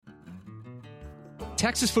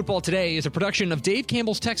Texas Football Today is a production of Dave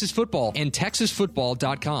Campbell's Texas Football and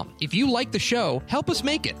TexasFootball.com. If you like the show, help us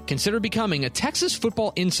make it. Consider becoming a Texas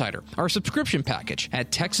Football Insider, our subscription package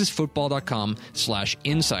at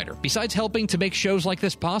TexasFootball.com/insider. Besides helping to make shows like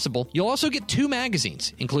this possible, you'll also get 2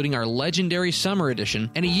 magazines, including our legendary summer edition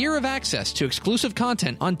and a year of access to exclusive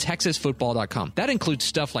content on TexasFootball.com. That includes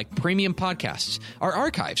stuff like premium podcasts, our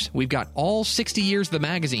archives. We've got all 60 years of the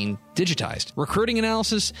magazine digitized, recruiting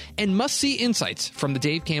analysis, and must-see insights from the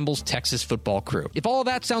Dave Campbell's Texas Football crew. If all of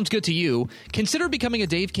that sounds good to you, consider becoming a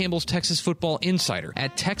Dave Campbell's Texas Football Insider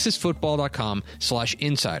at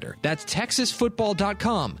TexasFootball.com/insider. That's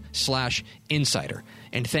TexasFootball.com/insider.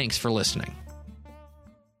 And thanks for listening.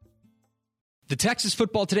 The Texas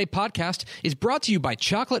Football Today podcast is brought to you by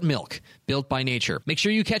Chocolate Milk, built by nature. Make sure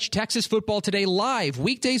you catch Texas Football Today live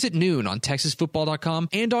weekdays at noon on TexasFootball.com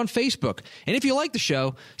and on Facebook. And if you like the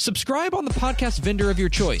show, subscribe on the podcast vendor of your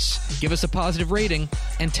choice. Give us a positive rating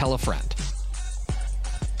and tell a friend.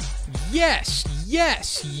 Yes,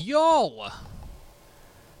 y'all.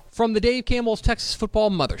 From the Dave Campbell's Texas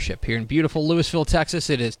Football Mothership here in beautiful Lewisville, Texas,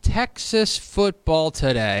 it is Texas Football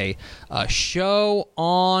Today, a show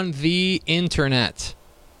on the internet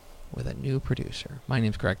with a new producer. My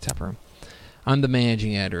name's Greg Tepper. I'm the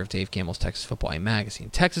managing editor of Dave Campbell's Texas Football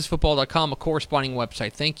magazine. TexasFootball.com, a corresponding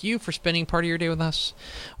website. Thank you for spending part of your day with us.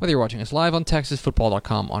 Whether you're watching us live on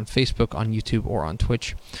TexasFootball.com, on Facebook, on YouTube, or on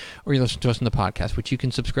Twitch, or you listen to us on the podcast, which you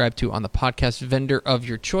can subscribe to on the podcast vendor of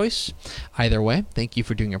your choice. Either way, thank you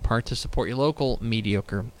for doing your part to support your local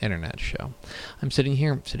mediocre internet show. I'm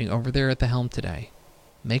sitting over there at the helm today,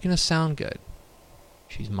 making us sound good.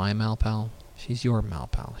 She's my mal pal. She's your mal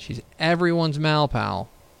pal. She's everyone's mal pal.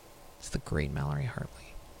 It's the great Mallory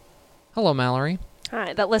Hartley. Hello, Mallory.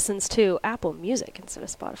 Hi, that listens to Apple Music instead of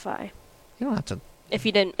Spotify. You don't have to. If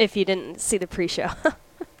you didn't see the pre-show.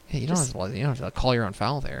 Yeah, you don't have to call your own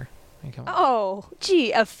foul there. I mean, oh,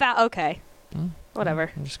 gee, a foul. Okay,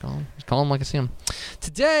 whatever. I'm just call him like I see him.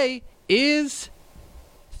 Today is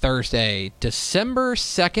Thursday, December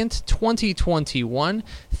 2nd, 2021.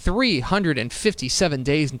 357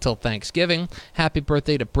 days until Thanksgiving. Happy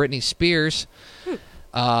birthday to Britney Spears.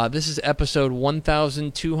 This is episode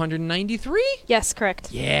 1293? Yes,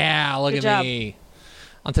 correct. Yeah, look Good at job. me.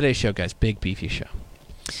 On today's show, guys, big beefy show.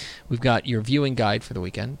 We've got your viewing guide for the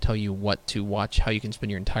weekend, tell you what to watch, how you can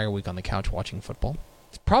spend your entire week on the couch watching football.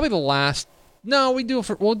 It's probably the last. No, we'll do it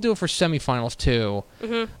for semifinals too.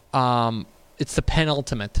 Mm-hmm. It's the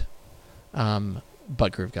penultimate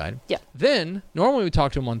Butt Groove guide. Yeah. Then, normally we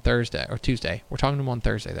talk to him on Thursday or Tuesday. We're talking to him on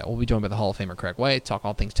Thursday. That we'll be joined by the Hall of Famer Craig Way, talk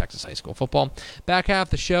all things Texas high school football. Back half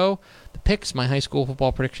the show, the picks, my high school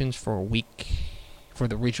football predictions for the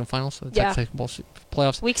regional finals, the Texas high school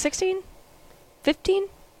playoffs. Week 16? 15?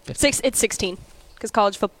 It's 16, because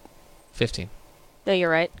college football. 15. No, you're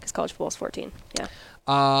right, because college football is 14. Yeah.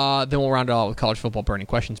 Then we'll round it out with college football burning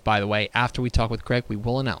questions. By the way, after we talk with Craig, we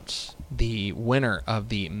will announce the winner of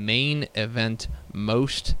the main event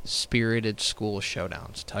Most Spirited School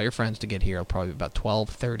Showdown. So tell your friends to get here. It'll probably be about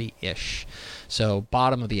 12:30-ish. So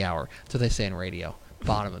bottom of the hour. That's what they say in radio.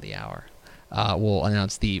 Bottom of the hour. We'll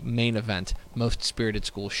announce the main event Most Spirited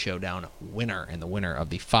School Showdown winner and the winner of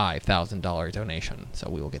the $5,000 donation. So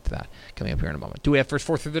we will get to that coming up here in a moment. Do we have first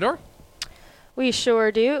four through the door? We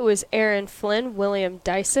sure do. It was Aaron Flynn, William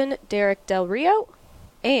Dyson, Derek Del Rio,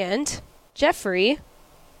 and Jeffrey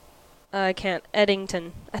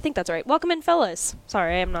Eddington. I think that's right. Welcome in, fellas.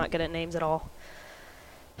 Sorry, I'm not good at names at all.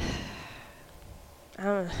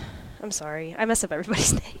 I'm sorry. I mess up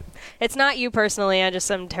everybody's name. It's not you personally.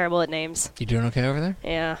 I'm terrible at names. You doing okay over there?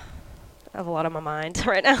 Yeah. I have a lot on my mind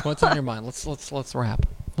right now. What's on your mind? Let's wrap.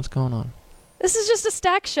 What's going on? This is just a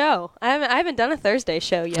stacked show. I haven't done a Thursday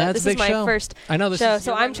show yet. That's this a big is my show. first I know this show. is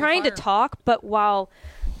So I'm trying to talk, but while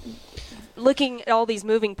looking at all these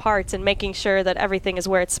moving parts and making sure that everything is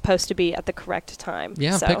where it's supposed to be at the correct time.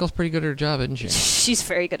 Yeah, so. Pickle's pretty good at her job, isn't she? She's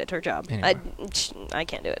very good at her job. Anyway. I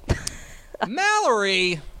can't do it.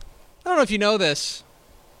 Mallory! I don't know if you know this.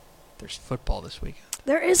 There's football this weekend.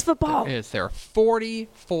 There is football. There is. There are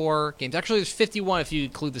 44 games. Actually, there's 51 if you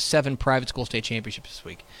include the 7 private school state championships this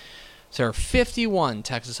week. So there are 51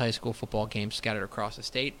 Texas high school football games scattered across the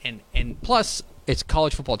state. And plus, it's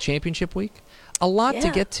college football championship week. A lot to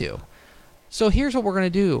get to. So here's what we're going to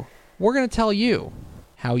do. We're going to tell you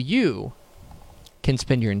how you can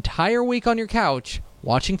spend your entire week on your couch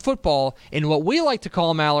watching football in what we like to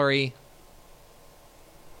call, Mallory,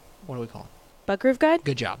 what do we call it? Butt Groove Guide?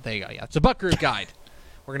 Good job. There you go. Yeah, it's a Butt Groove Guide.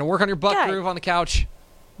 We're going to work on your butt groove on the couch.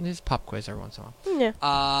 There's a pop quiz every once in a while. Yeah.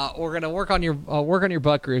 We're going to work on your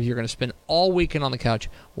butt groove. You're going to spend all weekend on the couch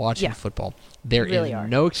watching football. There is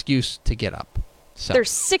no excuse to get up. So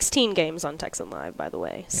There's 16 games on Texan Live, by the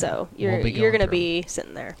way. So we'll you're going going to through. be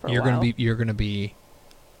sitting there for a you're while. going to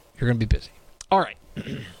be busy. All right.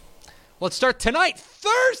 Let's start tonight,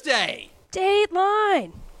 Thursday.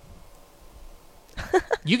 Dateline.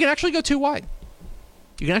 You can actually go too wide.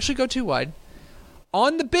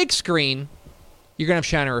 On the big screen, you're going to have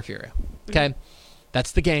Shiner or Furio. Okay? Mm-hmm.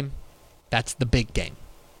 That's the game. That's the big game.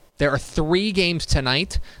 There are 3 games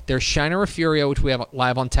tonight. There's Shiner or Furio, which we have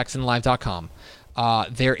live on TexanLive.com.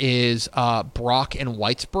 There is Brock and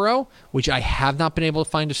Whitesboro, which I have not been able to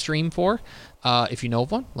find a stream for. If you know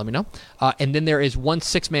of one, let me know. And then there is one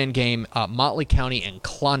 6-man game, Motley County and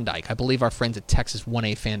Klondike. I believe our friends at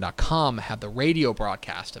Texas1AFan.com have the radio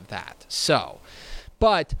broadcast of that. So,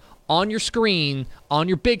 but on your screen, on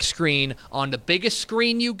your big screen, on the biggest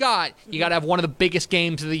screen you got to have one of the biggest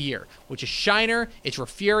games of the year, which is Shiner. It's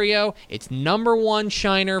Refugio. It's number 1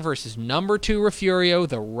 Shiner versus number 2 Refugio,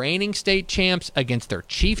 the reigning state champs against their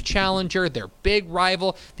chief challenger, their big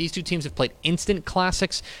rival. These 2 teams have played instant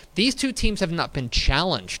classics. These 2 teams have not been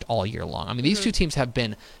challenged all year long. I mean, these 2 teams have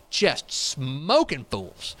been just smoking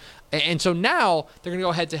fools. And so now they're going to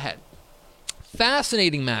go head-to-head.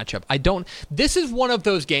 Fascinating matchup. This is one of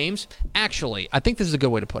those games, actually, I think this is a good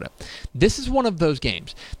way to put it. This is one of those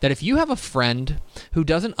games that if you have a friend who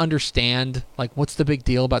doesn't understand, like, what's the big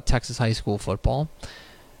deal about Texas high school football,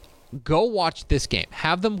 go watch this game.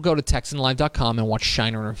 Have them go to TexanLive.com and watch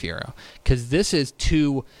Shiner and Refugio, because this is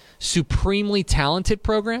 2 supremely talented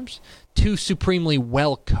programs, 2 supremely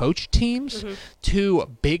well-coached teams,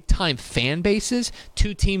 2 big-time fan bases,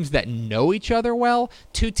 2 teams that know each other well,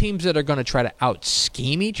 2 teams that are going to try to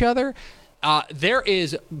out-scheme each other.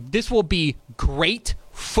 This will be great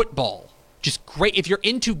football. Just great if you're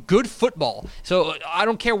into good football. So I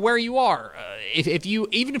don't care where you are.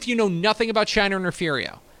 Even if you know nothing about Shiner and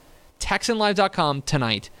Refugio, TexanLive.com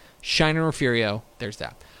tonight, Shiner and Refugio, there's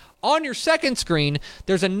that. On your second screen,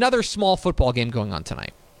 there's another small football game going on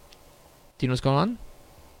tonight. Do you know what's going on?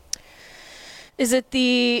 Is it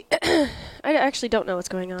the... I actually don't know what's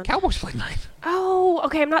going on. Cowboys play tonight. Oh,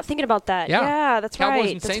 okay. I'm not thinking about that. Yeah, that's Cowboys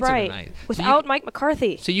right. and That's Saints are right. tonight. Without Mike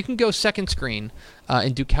McCarthy. So you can go second screen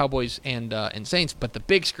and do Cowboys and Saints, but the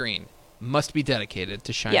big screen must be dedicated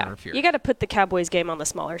to Shiner and Refugio. You got to put the Cowboys game on the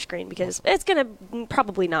smaller screen because it's going to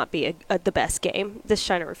probably not be the best game. This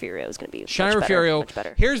Shiner Refugio is going to be much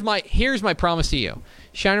better. Here's my promise to you.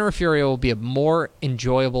 Shiner Refugio will be a more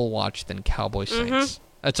enjoyable watch than Cowboys Saints.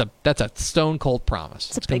 That's a stone cold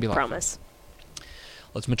promise. It's a big promise.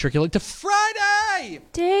 Let's matriculate to Friday.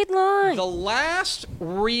 Dateline. The last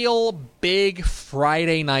real big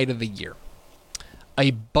Friday night of the year.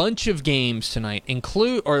 A bunch of games tonight,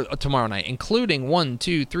 tomorrow night, including 1,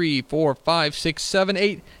 2, 3, 4, 5, 6, 7,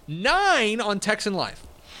 8, 9 on Texan Live.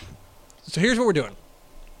 So here's what we're doing.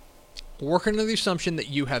 We're working under the assumption that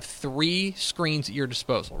you have 3 screens at your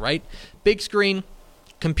disposal, right? Big screen,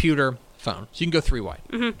 computer, phone. So you can go 3 wide.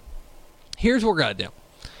 Here's what we're going to do.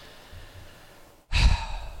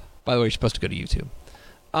 By the way, you're supposed to go to YouTube.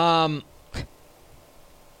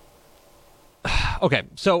 Okay,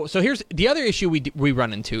 so here's the other issue we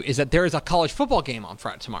run into is that there is a college football game on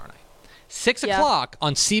Friday tomorrow night, 6 o'clock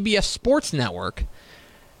on CBS Sports Network.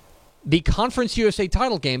 The Conference USA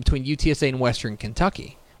title game between UTSA and Western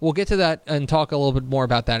Kentucky. We'll get to that and talk a little bit more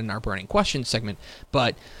about that in our burning questions segment.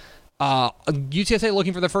 But UTSA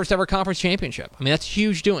looking for their first ever conference championship. I mean, that's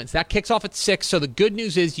huge doings. That kicks off at 6. So the good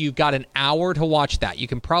news is you've got an hour to watch that. You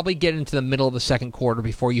can probably get into the middle of the second quarter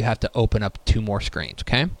before you have to open up 2 more screens.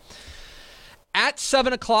 Okay. At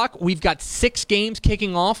 7 o'clock, we've got 6 games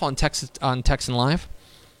kicking off on Texan Live.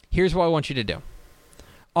 Here's what I want you to do.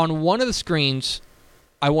 On one of the screens,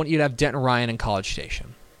 I want you to have Denton Ryan and College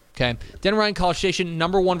Station. Okay? Denton Ryan, College Station,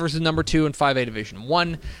 number 1 versus number 2 in 5A Division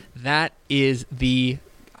 1. That is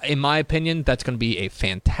in my opinion, that's going to be a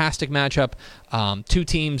fantastic matchup. 2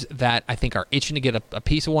 teams that I think are itching to get a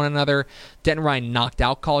piece of one another. Denton Ryan knocked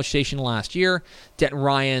out College Station last year. Denton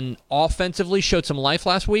Ryan offensively showed some life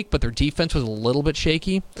last week, but their defense was a little bit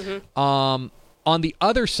shaky. On the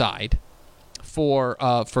other side, for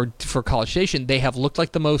College Station, they have looked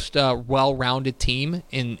like the most well-rounded team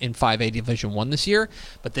in 5A Division 1 this year,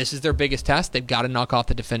 but this is their biggest test. They've got to knock off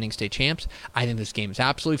the defending state champs. I think this game is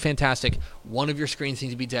absolutely fantastic. One of your screens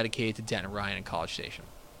needs to be dedicated to Denton Ryan and College Station.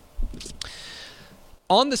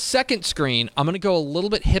 On the second screen, I'm going to go a little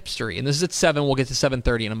bit hipstery, and this is at 7. We'll get to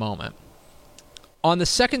 7:30 in a moment. On the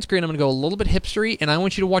second screen, I'm going to go a little bit hipstery, and I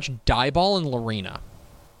want you to watch Diboll and Lorena.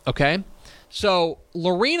 Okay? So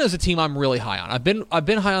Lorena's a team I'm really high on. I've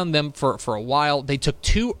been high on them for a while. They took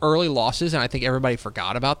 2 early losses, and I think everybody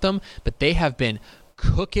forgot about them. But they have been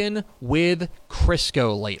cooking with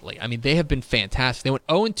Crisco lately. I mean, they have been fantastic. They went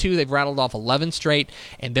 0-2. They've rattled off 11 straight,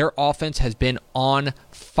 and their offense has been on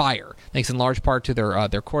fire, thanks in large part to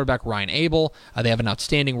their quarterback, Ryan Abel. They have an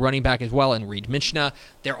outstanding running back as well in Reed Michna.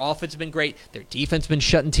 Their offense has been great. Their defense has been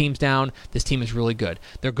shutting teams down. This team is really good.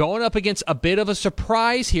 They're going up against a bit of a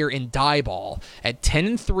surprise here in Diboll. At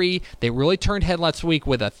 10-3, they really turned head last week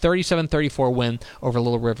with a 37-34 win over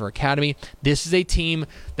Little River Academy. This is a team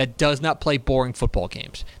that does not play boring football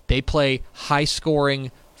games. They play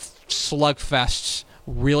high-scoring slugfests.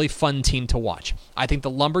 Really fun team to watch. I think the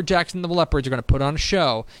Lumberjacks and the Leopards are going to put on a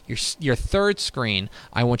show. Your third screen,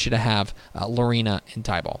 I want you to have Lorena and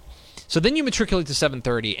Diboll. So then you matriculate to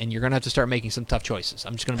 7:30, and you're going to have to start making some tough choices.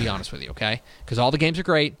 I'm just going to be honest with you, okay? Because all the games are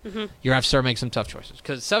great. You're going to have to start making some tough choices.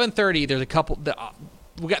 Because 7:30, there's a couple...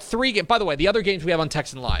 we got 3 games. By the way, the other games we have on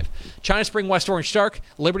Texan Live. China Spring, West Orange Stark,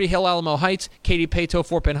 Liberty Hill, Alamo Heights, Katy Pato,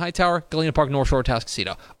 Fort Bend Hightower, Galena Park, North Shore,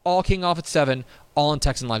 Atascocita. All kicking off at 7, all on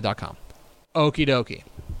TexanLive.com. Okie dokie.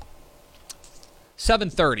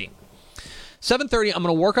 7:30. 7:30, I'm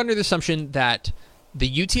going to work under the assumption that the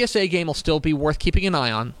UTSA game will still be worth keeping an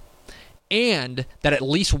eye on, and that at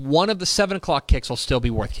least one of the 7 o'clock kicks will still be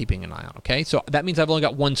worth keeping an eye on, okay? So that means I've only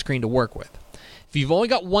got one screen to work with. If you've only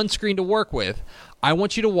got one screen to work with, I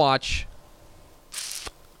want you to watch...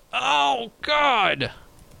 Oh, God!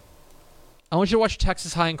 I want you to watch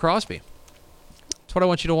Texas High and Crosby. That's what I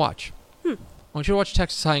want you to watch. I want you to watch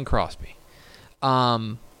Texas High and Crosby.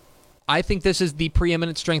 I think this is the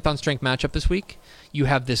preeminent strength-on-strength matchup this week. You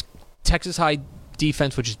have this Texas High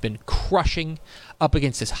defense, which has been crushing, up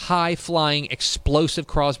against this high-flying, explosive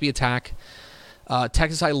Crosby attack.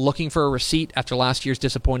 Texas High looking for a receipt after last year's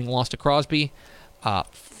disappointing loss to Crosby.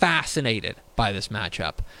 Fascinated by this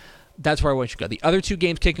matchup. That's where I want you to go. The other 2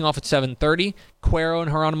 games kicking off at 7:30, Cuero and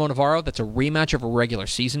Geronimo Navarro. That's a rematch of a regular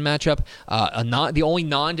season matchup. The only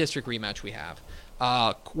non-district rematch we have.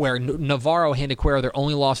 Where Navarro handed Cuero their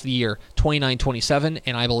only loss of the year, 29-27,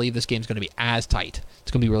 and I believe this game's going to be as tight.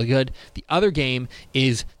 It's going to be really good. The other game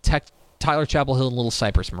is Tyler Chapel Hill and Little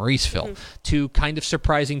Cypress Mauriceville. 2 kind of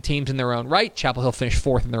surprising teams in their own right. Chapel Hill finished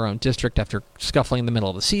 4th in their own district after scuffling in the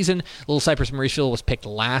middle of the season. Little Cypress Mauriceville was picked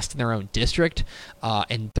last in their own district,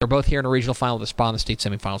 and they're both here in a regional final with a spot in the state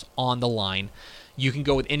semifinals on the line. You can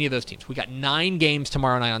go with any of those teams. We got 9 games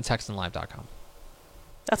tomorrow night on TexanLive.com.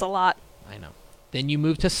 That's a lot. I know. Then you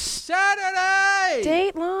move to Saturday!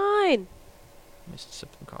 Dateline!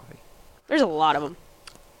 Mississippi coffee. There's a lot of them.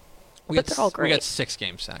 But they're all great. We got 6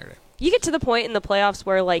 games Saturday. You get to the point in the playoffs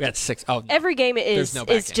where, like, we got 6. Oh, no. Every game is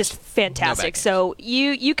just fantastic. So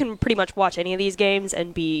you can pretty much watch any of these games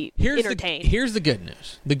and be entertained. Here's the good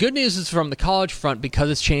news. The good news is from the college front, because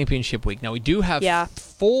it's championship week. Now, we do have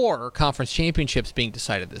 4 conference championships being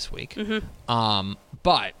decided this week.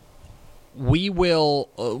 But... we will,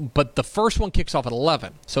 but the first one kicks off at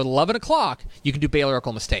 11. So at 11 o'clock, you can do Baylor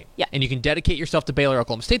Oklahoma State. Yeah. And you can dedicate yourself to Baylor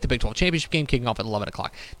Oklahoma State, the Big 12 championship game kicking off at 11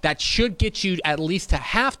 o'clock. That should get you at least to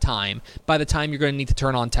halftime by the time you're going to need to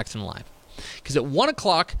turn on Texan Live. Because at 1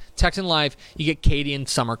 o'clock, Texan Live, you get Katy and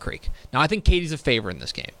Summer Creek. Now, I think Katy's a favorite in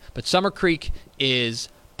this game, but Summer Creek is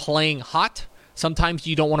playing hot. Sometimes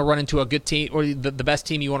you don't want to run into a good team, or the best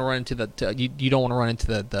team. You want to run into you don't want to run into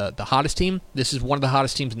the hottest team. This is one of the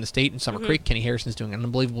hottest teams in the state in Summer Creek. Kenny Harrison's doing an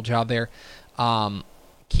unbelievable job there.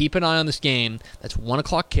 Keep an eye on this game. That's 1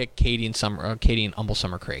 o'clock kick. Katy and Humble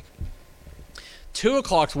Summer Creek. 2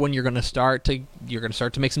 o'clock's when you're going to start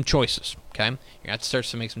to make some choices. Okay, you're going to have to start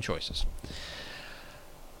to make some choices.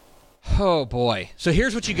 Oh boy! So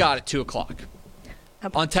here's what you got at 2 o'clock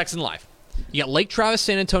on Texan Live. You got Lake Travis,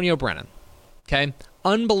 San Antonio, Brennan. Okay,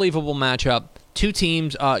 unbelievable matchup. 2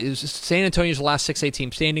 teams. San Antonio's the last 6A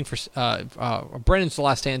team standing for. Brennan's the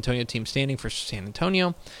last San Antonio team standing for San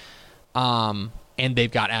Antonio. And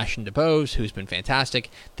they've got Ashton DeBose, who's been fantastic.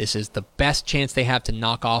 This is the best chance they have to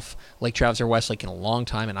knock off Lake Travis or Westlake in a long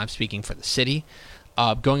time, and I'm speaking for the city.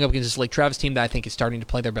 Going up against this Lake Travis team that I think is starting to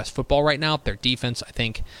play their best football right now. Their defense, I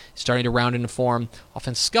think, is starting to round into form.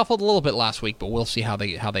 Offense scuffled a little bit last week, but we'll see how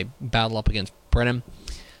they battle up against Brennan.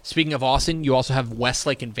 Speaking of Austin, you also have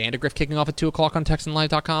Westlake and Vandegrift kicking off at 2 o'clock on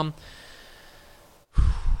TexanLive.com.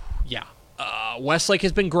 Yeah. Westlake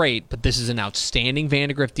has been great, but this is an outstanding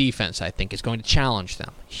Vandegrift defense, I think, is going to challenge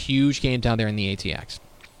them. Huge game down there in the ATX.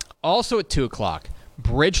 Also at 2 o'clock,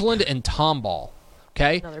 Bridgeland and Tomball.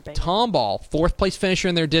 Okay? Another banger. Tomball, 4th place finisher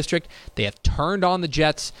in their district. They have turned on the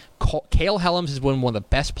Jets. Cale Helms has been one of the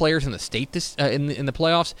best players in the state in the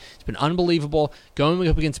playoffs. It's been unbelievable. Going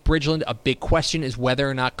up against Bridgeland, a big question is whether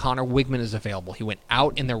or not Connor Wigman is available. He went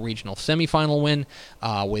out in their regional semifinal win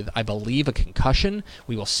with, I believe, a concussion.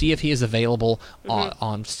 We will see if he is available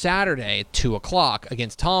on Saturday at 2 o'clock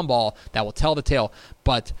against Tomball. That will tell the tale.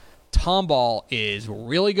 But Tomball is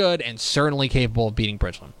really good and certainly capable of beating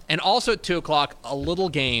Bridgeland. And also at 2 o'clock, a little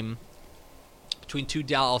game between two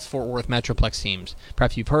Dallas-Fort Worth Metroplex teams.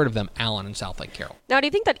 Perhaps you've heard of them, Allen and South Lake Carroll. Now, do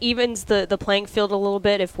you think that evens the playing field a little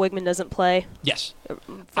bit if Wigman doesn't play? Yes.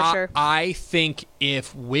 For sure. I think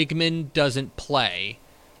if Wigman doesn't play,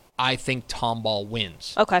 I think Tomball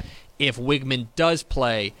wins. Okay. If Wigman does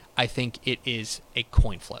play, I think it is a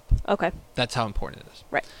coin flip. Okay. That's how important it is.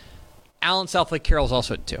 Right. Allen South Lake Carroll is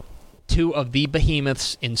also at 2. Two of the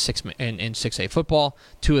behemoths in 6A football,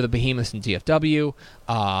 2 of the behemoths in DFW,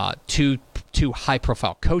 two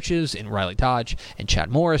high-profile coaches in Riley Dodge and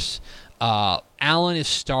Chad Morris. Allen is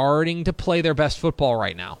starting to play their best football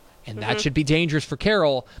right now, and that should be dangerous for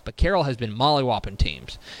Carroll, but Carroll has been mollywopping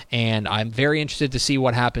teams, and I'm very interested to see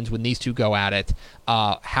what happens when these two go at it.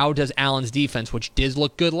 How does Allen's defense, which did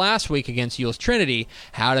look good last week against Yule's Trinity,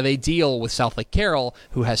 how do they deal with South Lake Carroll,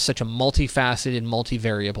 who has such a multifaceted,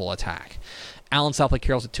 multivariable attack? Allen South Lake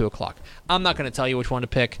Carroll's at 2 o'clock. I'm not going to tell you which one to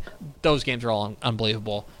pick. Those games are all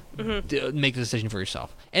unbelievable. Make the decision for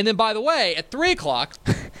yourself. And then, by the way, at 3 o'clock...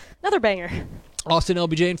 Another banger. Austin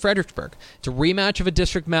LBJ in Fredericksburg. It's a rematch of a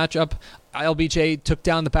district matchup. LBJ took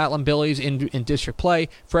down the Battling Billies in district play.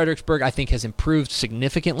 Fredericksburg, I think, has improved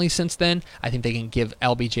significantly since then. I think they can give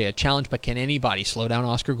LBJ a challenge, but can anybody slow down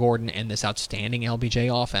Oscar Gordon and this outstanding LBJ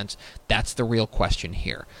offense? That's the real question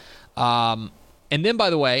here. And then, by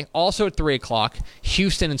the way, also at 3 o'clock,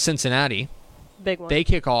 Houston and Cincinnati. Big one. They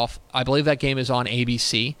kick off. I believe that game is on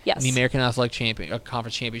ABC. Yes. In the American Athletic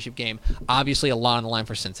Conference Championship game. Obviously, a lot on the line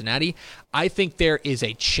for Cincinnati. I think there is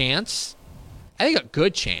a chance, I think a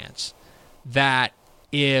good chance, that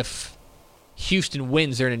if Houston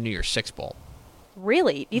wins, they're in a New Year's Six Bowl.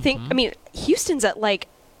 Really? You think? I mean, Houston's at like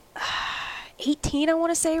 18, I want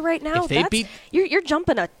to say right now. If they beat, you're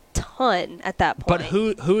jumping a ton at that point. But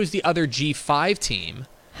who is the other G5 team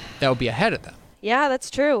that would be ahead of them? Yeah, that's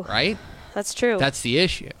true. Right? That's true. That's the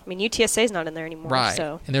issue. I mean, UTSA's not in there anymore. Right.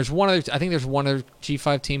 So. And there's one other. I think there's one other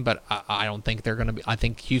G5 team, but I don't think they're going to be. I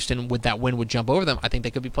think Houston, with that win, would jump over them. I think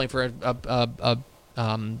they could be playing for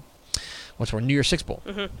New Year's Six Bowl.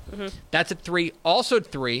 That's at 3. Also at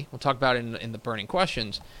 3, we'll talk about it in the burning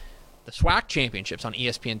questions. The SWAC championships on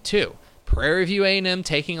ESPN2. Prairie View A&M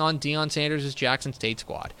taking on Deion Sanders' Jackson State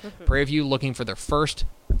squad. Prairie View looking for their first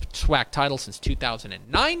SWAC title since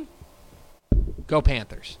 2009. Go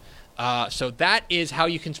Panthers. So that is how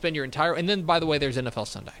you can spend your entire... And then, by the way, there's NFL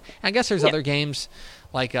Sunday. I guess there's other games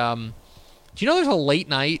like... do you know there's a late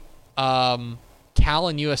night... Cal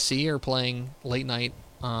and USC are playing late night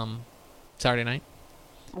Saturday night?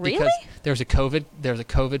 Really? Because there's a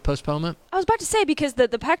COVID postponement. I was about to say, because the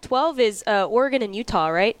Pac-12 is Oregon and Utah,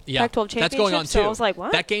 right? Yeah. Pac-12 championship. That's going on, too. So I was like,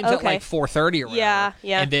 what? That game's at like 4:30 or whatever. Yeah.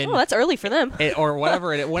 And then, that's early for them. or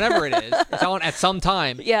whatever whenever it is. It's on at some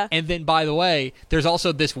time. Yeah. And then, by the way, there's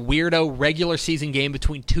also this weirdo regular season game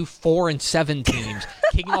between 2 4-7 teams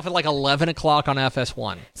kicking off at like 11 o'clock on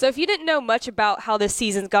FS1. So if you didn't know much about how this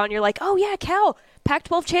season's gone, you're like, oh, yeah, Cal,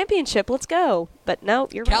 Pac-12 championship, let's go. But no,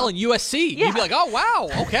 you're Cal wrong. and USC. Yeah. You'd be like, oh, wow,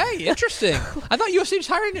 okay, interesting. I thought USC just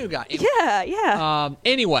hired a new guy. Yeah.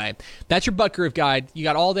 Anyway, that's your Butt Groove guide. You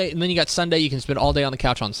got all day, and then you got Sunday. You can spend all day on the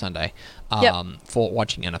couch on Sunday for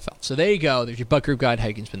watching NFL. So there you go. There's your Butt Groove guide, how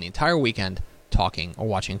you can spend the entire weekend talking or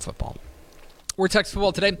watching football. We're Texas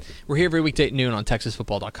Football Today. We're here every weekday at noon on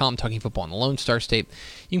TexasFootball.com, talking football in the Lone Star State.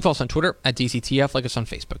 You can follow us on Twitter at DCTF, like us on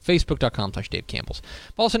Facebook, Facebook.com/Dave Campbell's.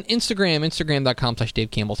 Follow us on Instagram, Instagram.com/Dave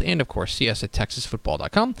Campbell's, and of course, see us at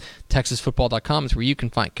TexasFootball.com. TexasFootball.com is where you can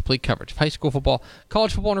find complete coverage of high school football,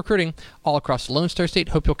 college football, and recruiting all across the Lone Star State.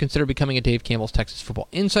 Hope you'll consider becoming a Dave Campbell's Texas Football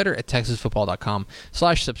Insider at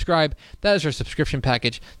TexasFootball.com/subscribe. That is our subscription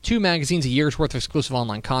package. 2 magazines, a year's worth of exclusive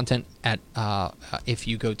online content at if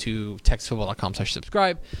you go to TexasFootball.com/subscribe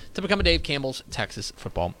to become a Dave Campbell's Texas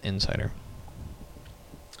Football Insider.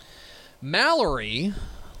 Mallory,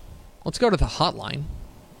 let's go to the hotline,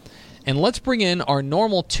 and let's bring in our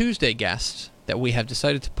normal Tuesday guest that we have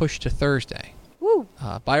decided to push to Thursday. Woo.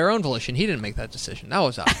 By our own volition. He didn't make that decision. That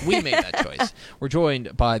was us. We made that choice. We're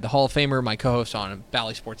joined by the Hall of Famer, my co-host on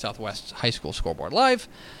Valley Sports Southwest's High School Scoreboard Live.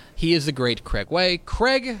 He is the great Craig Way.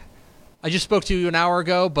 Craig, I just spoke to you an hour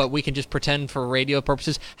ago, but we can just pretend for radio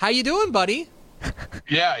purposes. How you doing, buddy?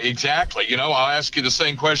 Yeah, exactly. I'll ask you the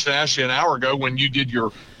same question I asked you an hour ago when you did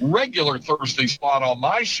your regular Thursday spot on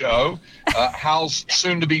my show. How's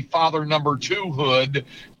soon-to-be father number two hood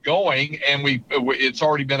going? And it's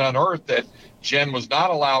already been unearthed that Jen was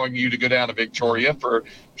not allowing you to go down to Victoria for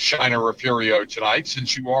Shiner Refugio tonight,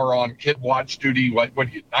 since you are on kid watch duty. What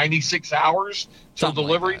 96 hours till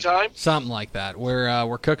delivery time? Something like that.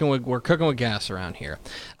 We're cooking with gas around here.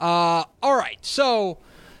 All right, so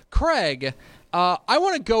Craig, I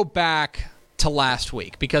want to go back to last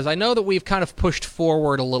week because I know that we've kind of pushed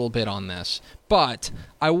forward a little bit on this, but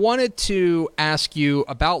I wanted to ask you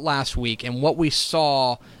about last week and what we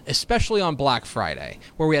saw, especially on Black Friday,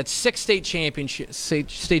 where we had 6 state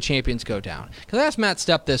champions go down. Because I asked Matt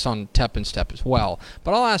Stepp this on Tep and Step as well,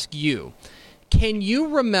 but I'll ask you, can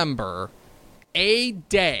you remember a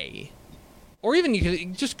day, or even you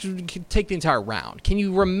could just take the entire round, can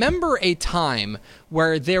you remember a time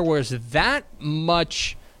where there was that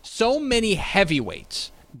much, so many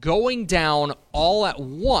heavyweights going down all at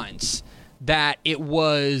once that it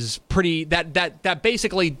was pretty, that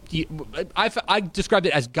basically, I described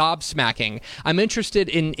it as gobsmacking. I'm interested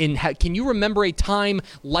in can you remember a time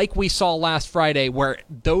like we saw last Friday where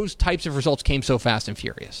those types of results came so fast and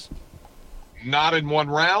furious? Not in one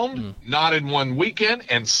round, not in one weekend,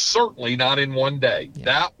 and certainly not in one day. Yeah.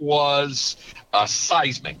 That was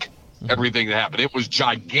seismic. Everything that happened. It was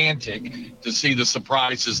gigantic to see the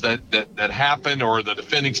surprises that happened, or the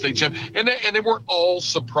defending state champion. And they weren't all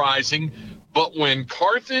surprising, but when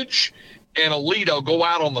Carthage and Aledo go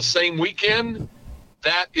out on the same weekend,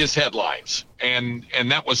 that is headlines. And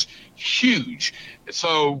that was huge.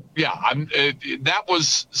 So, yeah, that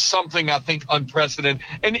was something I think unprecedented.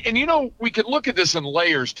 And we could look at this in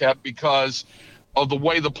layers, Tep, because of the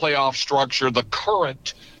way the playoff structure, the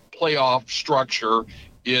current playoff structure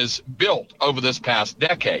is built over this past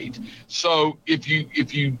decade. So if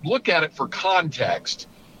you look at it for context,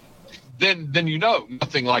 then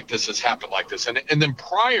nothing like this has happened like this. And then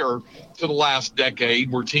prior to the last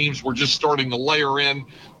decade, where teams were just starting to layer in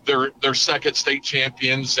their second state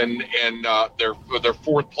champions and their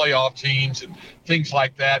fourth playoff teams and things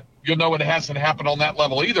like that, it hasn't happened on that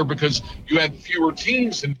level either, because you had fewer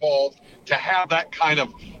teams involved to have that kind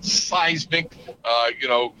of seismic,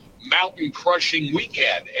 mountain crushing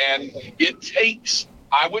weekend. And it takes,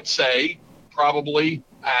 I would say, probably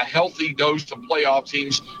a healthy dose of playoff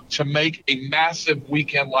teams to make a massive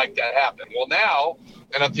weekend like that happen. Well, now,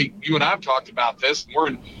 and I think you and I have talked about this, and we're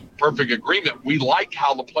in perfect agreement, we like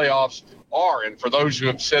how the playoffs are. And for those who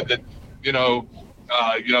have said that,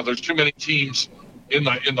 there's too many teams in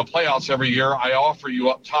the playoffs every year, I offer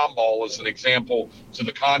you up Tomball as an example to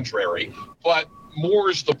the contrary. But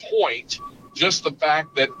more is the point, just the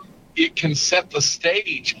fact that it can set the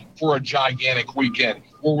stage for a gigantic weekend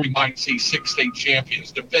where we might see 6 state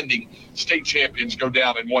champions, defending state champions, go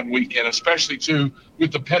down in one weekend, especially too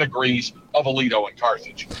with the pedigrees of Aledo and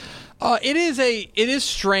Carthage. It is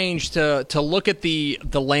strange to look at the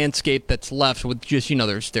landscape that's left with just,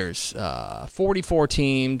 there's 44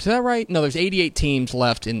 teams. Is that right? No, there's 88 teams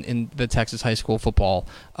left in the Texas high school football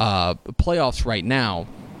playoffs right now.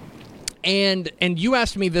 And you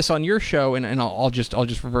asked me this on your show, and I'll just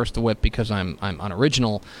reverse the whip because I'm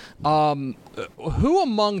unoriginal. Who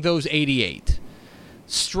among those 88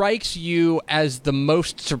 strikes you as the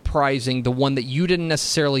most surprising, the one that you didn't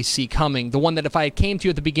necessarily see coming, the one that if I came to you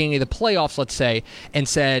at the beginning of the playoffs, let's say, and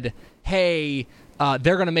said, hey,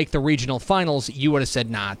 they're going to make the regional finals, you would have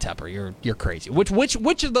said, nah, Tepper, you're crazy.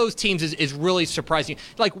 Which of those teams is really surprising?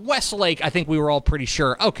 Like Westlake, I think we were all pretty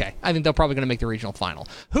sure, okay, I think they're probably going to make the regional final.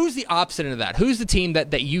 Who's the opposite of that? Who's the team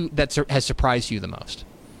that has surprised you the most?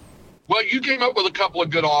 Well, you came up with a couple of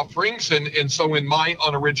good offerings, and so in my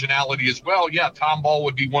unoriginality as well, yeah, Tomball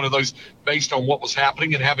would be one of those based on what was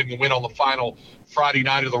happening and having to win on the final Friday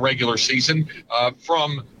night of the regular season.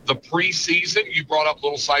 From the preseason, you brought up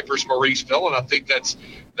Little Cypress Mauriceville, and I think that's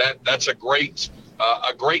a great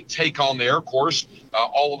take on there. Of course,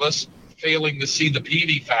 all of us failing to see the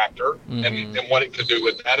Peavy factor and what it could do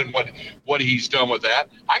with that and what he's done with that.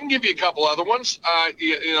 I can give you a couple other ones.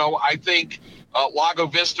 I think Lago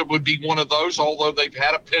Vista would be one of those, although they've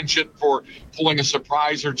had a penchant for pulling a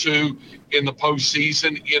surprise or two in the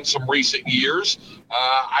postseason in some recent years.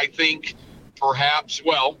 I think perhaps,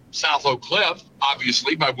 South Oak Cliff,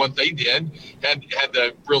 obviously, by what they did, had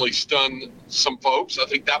to really stun some folks. I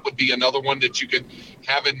think that would be another one that you could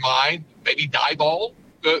have in mind. Maybe Diboll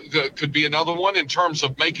could be another one in terms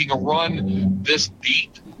of making a run this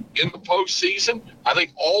deep in the postseason. I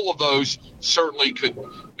think all of those certainly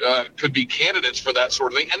could be candidates for that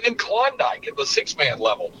sort of thing. And then Klondike at the 6-man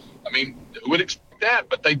level. I mean, who would expect that,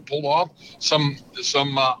 but they pulled off some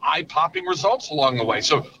eye-popping results along the way.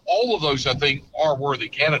 So all of those, I think, are worthy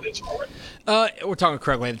candidates for it. We're talking with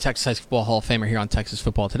Craig Way, the Texas High School Football Hall of Famer here on Texas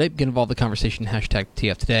Football Today. Get involved in the conversation, hashtag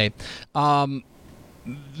TF Today.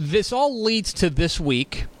 This all leads to this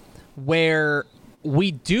week where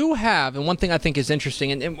we do have, and one thing I think is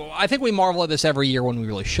interesting, and I think we marvel at this every year when we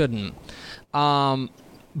really shouldn't,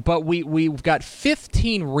 but we've got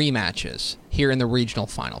 15 rematches here in the regional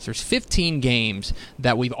finals. There's 15 games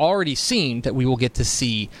that we've already seen that we will get to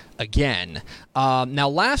see again. Now,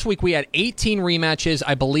 last week we had 18 rematches.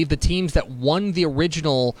 I believe the teams that won the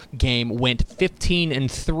original game went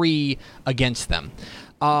 15-3 against them.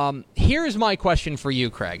 Here's my question for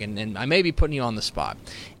you, Craig, and I may be putting you on the spot.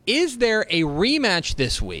 Is there a rematch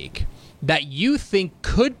this week that you think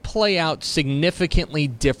could play out significantly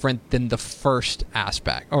different than the first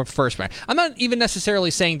aspect or first match? I'm not even necessarily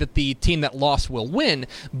saying that the team that lost will win,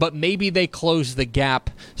 but maybe they close the gap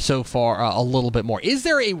so far a little bit more. Is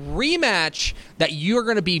there a rematch that you're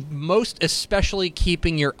going to be most especially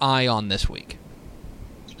keeping your eye on this week?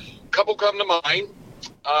 A couple come to mind.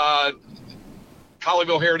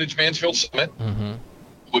 Colleyville Heritage Mansfield Summit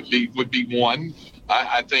would be one.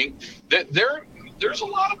 I think that there's a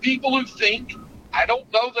lot of people who think, I don't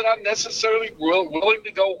know that I'm necessarily willing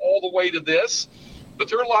to go all the way to this, but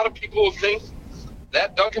there are a lot of people who think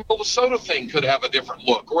that Duncanville DeSoto thing could have a different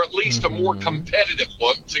look, or at least a more competitive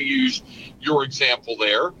look, to use your example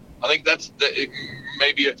there. I think that's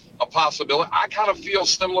maybe a possibility. I kind of feel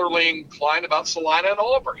similarly inclined about Salina and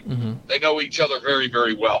Aubrey. They know each other very,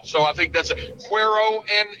 very well. So I think that's Cuero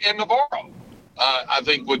and Navarro, I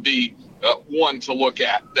think would be one to look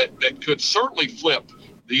at that could certainly flip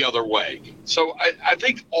the other way. So I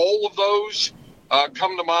think all of those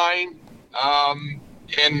come to mind,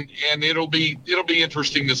 and it'll be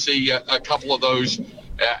interesting to see a couple of those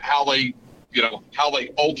how they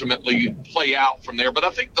ultimately play out from there. But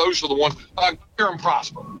I think those are the ones. Aaron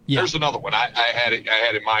Prosper. Yeah. There's another one I had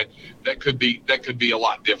in mind that could be a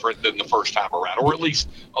lot different than the first time around, or at least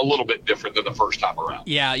a little bit different than the first time around.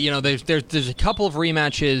 Yeah, there's a couple of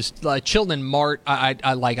rematches, like Chilton and Mart.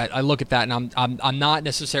 I look at that, and I'm not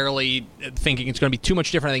necessarily thinking it's going to be too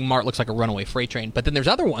much different. I think Mart looks like a runaway freight train. But then there's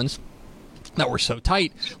other ones that were so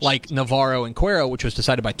tight, like Navarro and Cuero, which was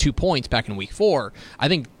decided by 2 points back in week 4. I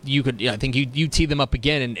think you tee them up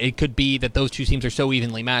again, and it could be that those two teams are so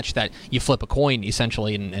evenly matched that you flip a coin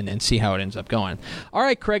essentially and see how it ends up going. All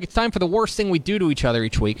right, Craig, it's time for the worst thing we do to each other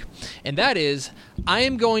each week, and that is I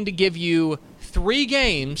am going to give you 3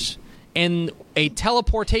 games and a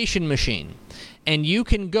teleportation machine. And you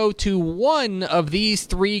can go to one of these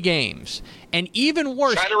 3 games. And even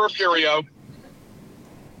worse, China Refugio.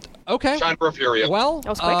 Okay. China Refugio. Well,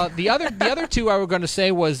 the other 2 I was going to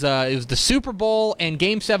say was it was the Super Bowl and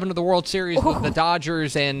Game 7 of the World Series with the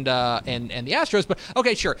Dodgers and the Astros. But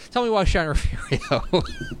okay, sure. Tell me why China Refugio.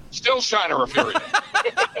 Still China Refugio.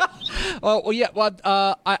 Well, yeah. Well,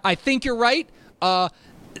 I think you're right.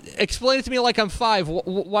 Explain it to me like I'm 5.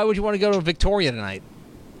 Why would you want to go to Victoria tonight?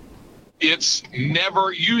 It's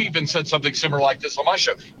never. You even said something similar like this on my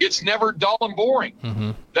show. It's never dull and boring.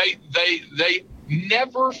 They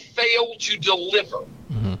never fail to deliver,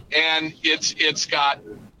 and it's got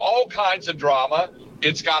all kinds of drama.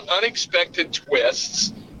 It's got unexpected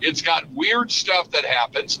twists. It's got weird stuff that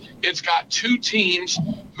happens. It's got 2 teams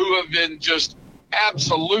who have been just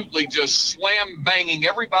absolutely just slam banging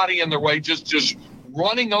everybody in their way, just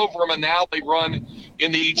running over them, and now they run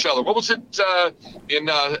into each other. What was it for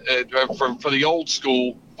the old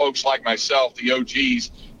school folks like myself, the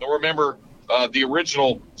OGs? They'll remember the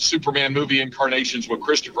original Superman movie incarnations with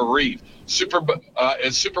Christopher Reeve.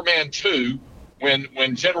 Superman 2,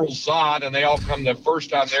 when General Zod and they all come the first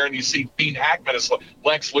time there, and you see Gene Hackman as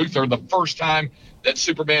Lex Luthor, the first time that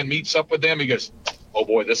Superman meets up with them, he goes, "Oh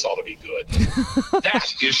boy, this ought to be good."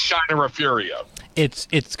 That is China Refugio. It's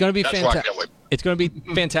going to be fantastic. It's going to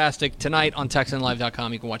be fantastic tonight on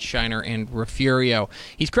TexanLive.com. You can watch Shiner and Refugio.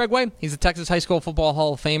 He's Craig Way. He's the Texas High School Football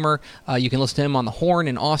Hall of Famer. You can listen to him on the Horn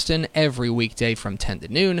in Austin every weekday from 10 to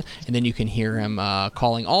noon, and then you can hear him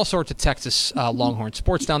calling all sorts of Texas Longhorn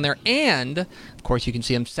sports down there. And, of course, you can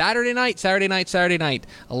see him Saturday night,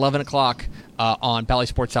 11 o'clock on Bally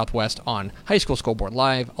Sports Southwest on High School Scoreboard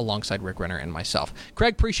Live alongside Rick Renner and myself.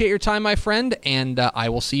 Craig, appreciate your time, my friend, and I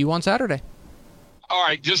will see you on Saturday. All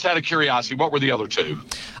right, just out of curiosity, what were the other 2?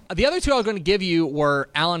 The other 2 I was going to give you were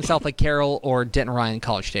Allen South Lake Carroll or Denton Ryan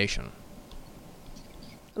College Station.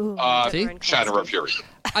 Ooh, China Refugio.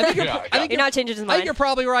 I think you're not changing his mind. I think you're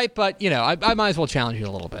probably right, but I might as well challenge you a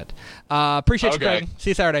little bit. Appreciate you, Craig.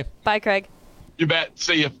 See you Saturday. Bye, Craig. You bet.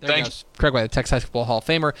 See you. Thanks. Craig Way, the Texas High School Football Hall of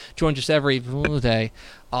Famer, joins us every day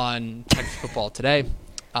on Texas Football Today.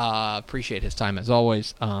 Appreciate his time as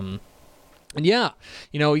always. And yeah,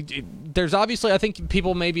 there's obviously, I think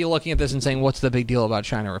people may be looking at this and saying, what's the big deal about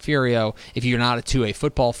Shiner Refugio? If you're not a 2A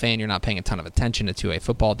football fan, you're not paying a ton of attention to 2A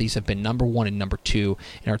football. These have been number 1 and number 2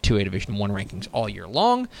 in our 2A Division I rankings all year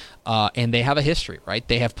long, and they have a history, right?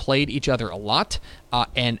 They have played each other a lot,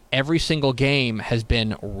 and every single game has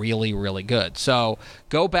been really, really good. So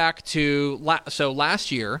go back to,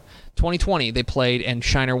 last year, 2020, they played, and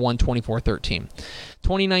Shiner won 24-13.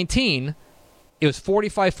 2019, it was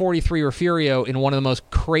 45-43 Refugio in one of the most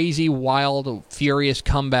crazy, wild, furious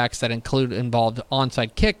comebacks that involved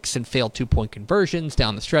onside kicks and failed 2-point conversions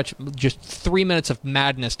down the stretch. Just 3 minutes of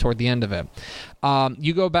madness toward the end of it.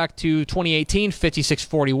 You go back to 2018,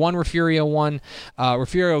 56-41 Refugio won.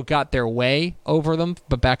 Refugio got their way over them,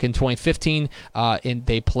 but back in 2015,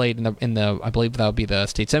 they played in the I believe that would be the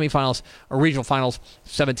state semifinals or regional finals,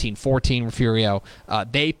 17-14 Refugio.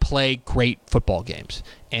 They play great football games.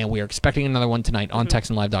 And we are expecting another one tonight on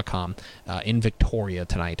TexanLive.com in Victoria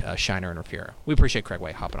tonight, Shiner and Refugio. We appreciate Craig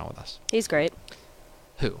Way hopping on with us. He's great.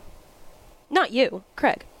 Who? Not you,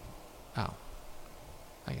 Craig. Oh.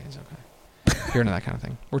 I guess, okay. You're into that kind of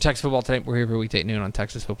thing. We're Texas Football Today. We're here every weekday at noon on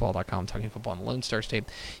TexasFootball.com, talking football on the Lone Star State.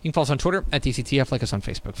 You can follow us on Twitter at DCTF, like us on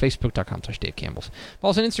Facebook, Facebook.com/Dave Campbell's.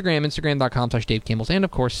 Follow us on Instagram, Instagram.com/Dave Campbell's, and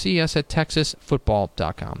of course, see us at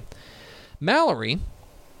TexasFootball.com. Mallory.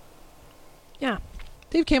 Yeah.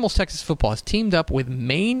 Dave Campbell's Texas Football has teamed up with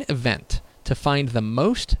Main Event to find the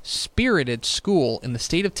most spirited school in the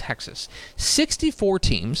state of Texas. 64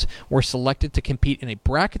 teams were selected to compete in a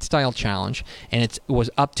bracket-style challenge, and it was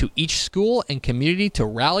up to each school and community to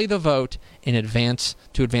rally the vote in advance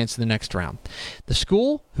to the next round. The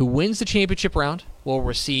school who wins the championship round will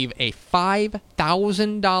receive a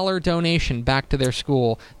 $5,000 donation back to their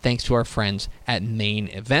school thanks to our friends at Main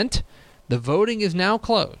Event. The voting is now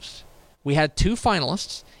closed. We had 2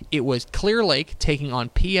 finalists. It was Clear Lake taking on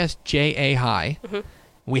PSJA High. Mm-hmm.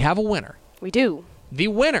 We have a winner. We do. The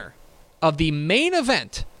winner of the Main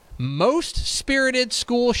Event Most Spirited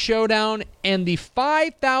School Showdown, and the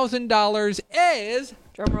 $5,000 is...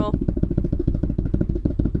 Drum roll.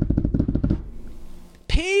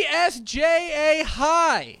 PSJA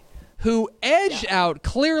High, who edged out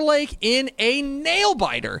Clear Lake in a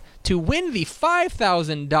nail-biter to win the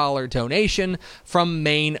 $5,000 donation from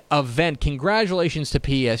Main Event. Congratulations to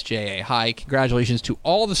PSJA High. Congratulations to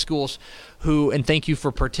all the schools and thank you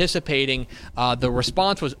for participating. The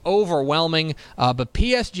response was overwhelming, but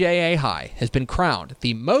PSJA High has been crowned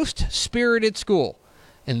the most spirited school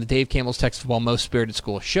in the Dave Campbell's Texas Football Most Spirited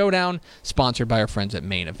School Showdown, sponsored by our friends at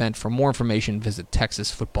Main Event. For more information, visit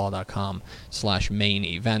texasfootball.com/main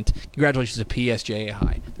event. Congratulations to PSJA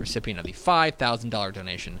High, the recipient of the $5,000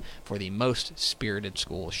 donation for the Most Spirited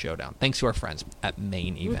School Showdown. Thanks to our friends at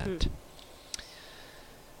Main Event.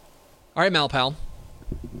 All right, Malpal.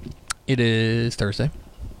 It is Thursday.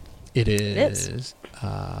 It is.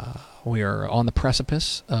 We are on the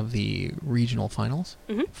precipice of the regional finals.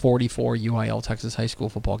 44 UIL Texas high school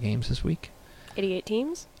football games this week. 88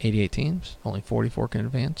 teams? 88 teams. Only 44 can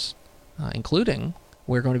advance, including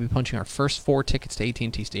we're going to be punching our first 4 tickets to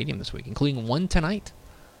AT&T Stadium this week, including one tonight,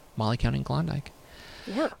 Molly County and Klondike.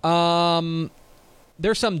 Yeah.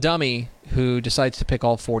 There's some dummy who decides to pick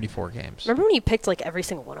all 44 games. Remember when you picked like every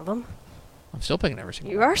single one of them? I'm still picking every single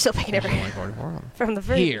one. You are still picking every one. Only 44 of them. From the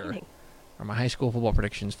very beginning. Are my high school football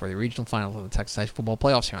predictions for the regional finals of the Texas High School Football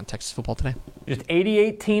Playoffs here on Texas Football Today. Just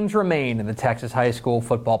 88 teams remain in the Texas High School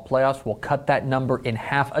Football Playoffs. We'll cut that number in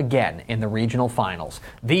half again in the regional finals.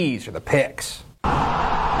 These are the picks.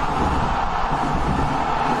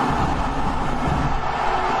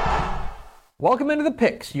 Welcome into the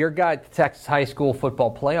picks, your guide to the Texas High School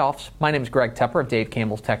Football Playoffs. My name is Greg Tepper of Dave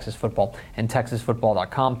Campbell's Texas Football and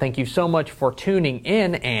TexasFootball.com. Thank you so much for tuning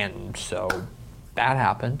in, and so that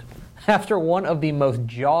happened. After one of the most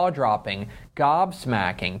jaw-dropping,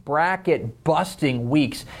 gobsmacking, bracket-busting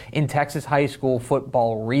weeks in Texas high school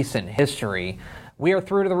football recent history, we are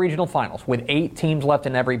through to the regional finals with 8 teams left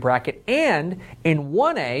in every bracket. And in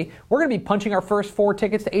 1A, we're going to be punching our first 4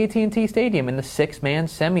 tickets to AT&T Stadium in the 6-man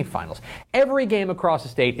semifinals. Every game across the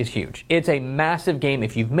state is huge. It's a massive game.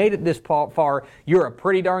 If you've made it this far, you're a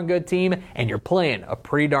pretty darn good team, and you're playing a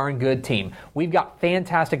pretty darn good team. We've got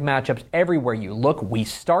fantastic matchups everywhere you look. We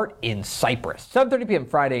start in Cypress. 7:30 p.m.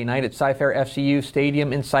 Friday night at Cy-Fair FCU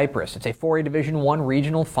Stadium in Cypress. It's a 4A Division I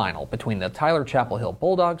regional final between the Tyler Chapel Hill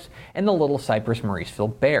Bulldogs and the Little Cypress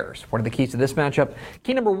Mauriceville Bears. What are the keys to this matchup?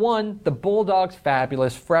 Key number one, the Bulldogs'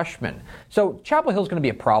 fabulous freshmen. So Chapel Hill's going to be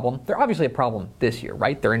a problem. They're obviously a problem this year,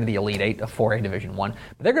 right? They're into the Elite Eight of 4A Division I. But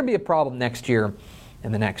they're going to be a problem next year,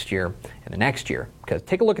 and the next year, and the next year. Because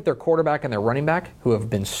take a look at their quarterback and their running back, who have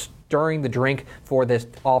been stirring the drink for this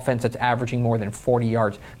offense that's averaging more than 40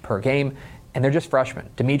 yards per game. And they're just freshmen.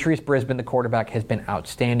 Demetrius Brisbane, the quarterback, has been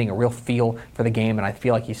outstanding, a real feel for the game, and I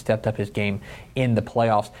feel like he stepped up his game in the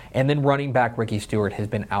playoffs. And then running back Ricky Stewart has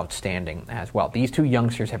been outstanding as well. These two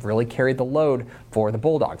youngsters have really carried the load for the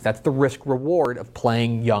Bulldogs. That's the risk-reward of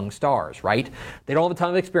playing young stars, right? They don't have a ton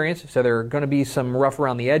of experience, so there are going to be some rough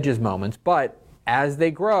around the edges moments, but as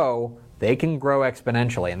they grow, they can grow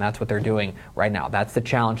exponentially, and that's what they're doing right now. That's the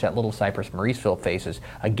challenge that Little Cypress Mauriceville faces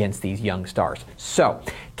against these young stars. So,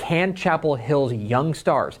 can Chapel Hill's young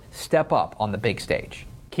stars step up on the big stage?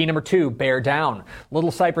 Key number two, bear down. Little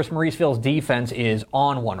Cypress Mauriceville's defense is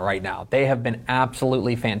on one right now. They have been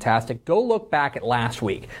absolutely fantastic. Go look back at last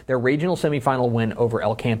week, their regional semifinal win over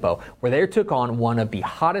El Campo, where they took on one of the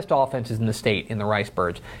hottest offenses in the state in the Rice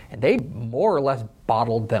Birds, and they more or less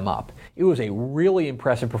bottled them up. It was a really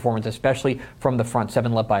impressive performance, especially from the front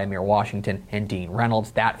seven led by Amir Washington and Dean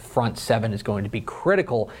Reynolds. That front seven is going to be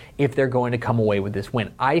critical if they're going to come away with this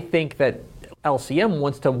win. I think that LCM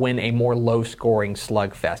wants to win a more low-scoring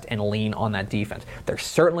slugfest and lean on that defense. They're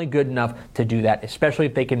certainly good enough to do that, especially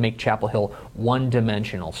if they can make Chapel Hill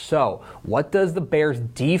one-dimensional. So, what does the Bears'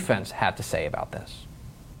 defense have to say about this?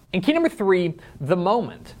 And key number three, the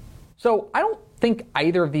moment. So, I don't think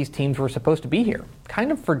either of these teams were supposed to be here,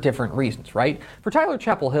 kind of for different reasons, right? For Tyler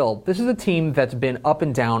Chapel Hill, this is a team that's been up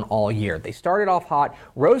and down all year. They started off hot,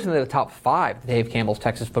 rose into the top 5 Dave Campbell's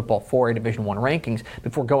Texas Football 4A Division I rankings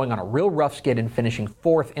before going on a real rough skid and finishing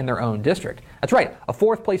 4th in their own district. That's right, a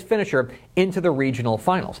 4th place finisher into the regional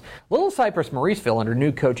finals. Little Cypress Mauriceville under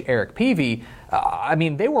new coach Eric Peavy,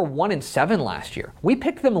 they were 1-7 last year. We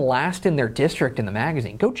picked them last in their district in the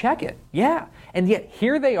magazine. Go check it. Yeah. And yet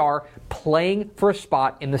here they are playing for a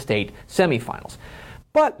spot in the state semifinals.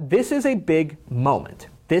 But this is a big moment.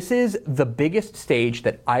 This is the biggest stage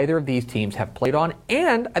that either of these teams have played on,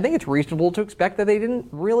 and I think it's reasonable to expect that they didn't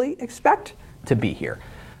really expect to be here.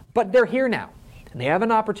 But they're here now, and they have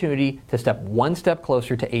an opportunity to step one step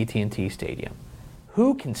closer to AT&T Stadium.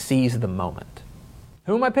 Who can seize the moment?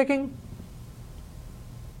 Who am I picking?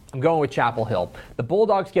 I'm going with Chapel Hill. The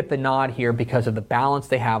Bulldogs get the nod here because of the balance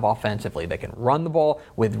they have offensively. They can run the ball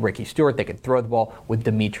with Ricky Stewart. They can throw the ball with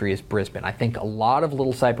Demetrius Brisbane. I think a lot of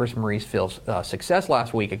Little Cypress Mauriceville's success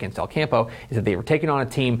last week against El Campo is that they were taking on a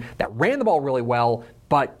team that ran the ball really well,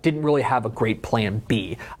 but didn't really have a great plan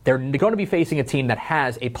B. They're going to be facing a team that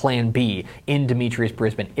has a plan B in Demetrius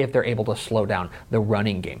Brisbane if they're able to slow down the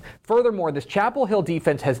running game. Furthermore, this Chapel Hill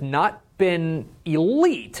defense has not been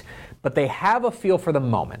elite, but they have a feel for the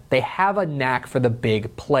moment. They have a knack for the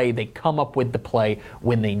big play. They come up with the play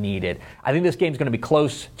when they need it. I think this game's going to be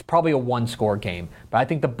close. It's probably a one-score game, but I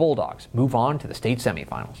think the Bulldogs move on to the state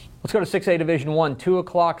semifinals. Let's go to 6A Division I, 2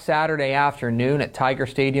 o'clock Saturday afternoon at Tiger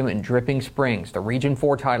Stadium in Dripping Springs. The Region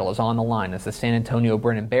 4 title is on the line as the San Antonio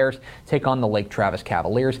Brennan Bears take on the Lake Travis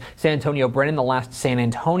Cavaliers. San Antonio Brennan, the last San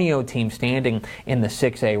Antonio team standing in the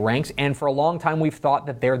 6A ranks, and for a long time we've thought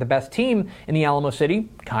that they're the best team in the Alamo City,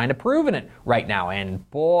 kind of proving it right now,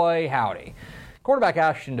 and boy howdy. Quarterback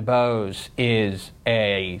Ashton DeBose is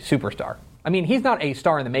a superstar. I mean, he's not a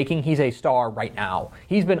star in the making. He's a star right now.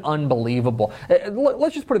 He's been unbelievable.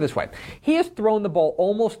 Let's just put it this way. He has thrown the ball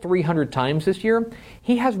almost 300 times this year.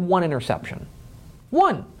 He has 1 interception.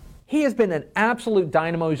 1. He has been an absolute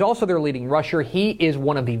dynamo. He's also their leading rusher. He is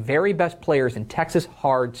one of the very best players in Texas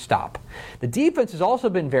hard stop. The defense has also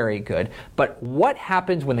been very good, but what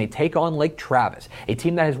happens when they take on Lake Travis, a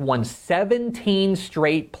team that has won 17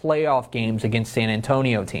 straight playoff games against San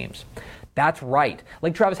Antonio teams? That's right.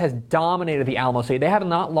 Lake Travis has dominated the Alamo City. They have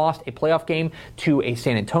not lost a playoff game to a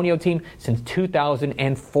San Antonio team since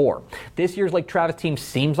 2004. This year's Lake Travis team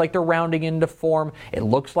seems like they're rounding into form. It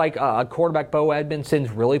looks like quarterback Bo Edmondson's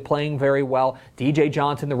really playing very well. DJ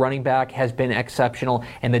Johnson, the running back, has been exceptional,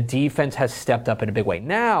 and the defense has stepped up in a big way.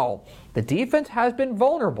 Now, the defense has been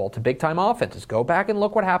vulnerable to big-time offenses. Go back and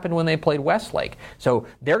look what happened when they played Westlake. So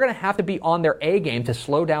they're going to have to be on their A game to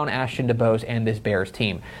slow down Ashton DeBose and this Bears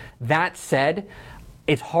team. That said,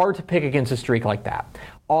 it's hard to pick against a streak like that.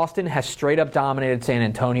 Austin has straight up dominated San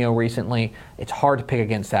Antonio recently. It's hard to pick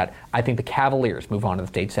against that. I think the Cavaliers move on to the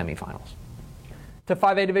state semifinals. To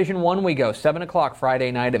 5A Division 1 we go. 7 o'clock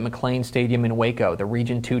Friday night at McLean Stadium in Waco. The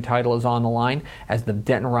Region 2 title is on the line as the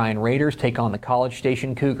Denton Ryan Raiders take on the College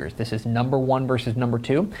Station Cougars. This is number 1 versus number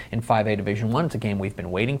 2 in 5A Division 1. It's a game we've been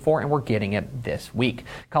waiting for, and we're getting it this week.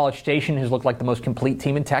 College Station has looked like the most complete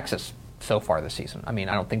team in Texas so far this season. I mean,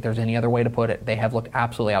 I don't think there's any other way to put it. They have looked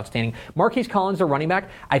absolutely outstanding. Marquise Collins, their running back,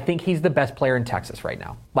 I think he's the best player in Texas right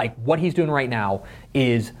now. Like, what he's doing right now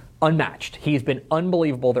is unmatched. He's been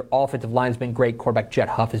unbelievable. Their offensive line has been great. Quarterback Jet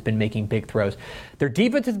Huff has been making big throws. Their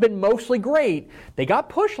defense has been mostly great. They got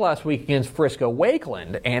pushed last week against Frisco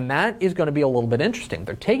Wakeland, and that is going to be a little bit interesting.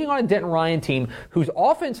 They're taking on a Denton Ryan team whose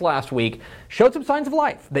offense last week showed some signs of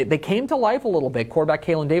life. They came to life a little bit. Quarterback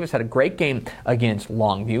Kalen Davis had a great game against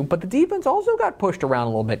Longview, but the defense also got pushed around a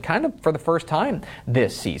little bit, kind of for the first time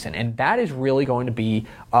this season, and that is really going to be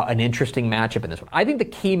an interesting matchup in this one. I think the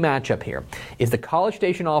key matchup here is the College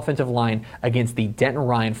Station offensive line against the Denton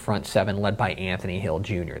Ryan front seven led by Anthony Hill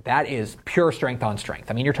Jr. That is pure strength on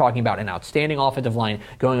strength. I mean, you're talking about an outstanding offensive line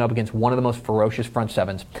going up against one of the most ferocious front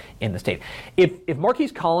sevens in the state. If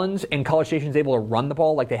Marquise Collins and College Station is able to run the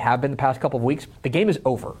ball like they have been the past couple of weeks, the game is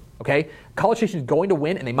over. Okay? College Station is going to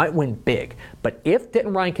win, and they might win big. But if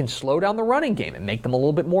Denton Ryan can slow down the running game and make them a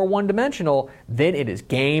little bit more one-dimensional, then it is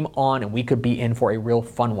game on, and we could be in for a real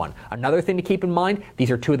fun one. Another thing to keep in mind,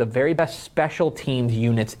 these are two of the very best special teams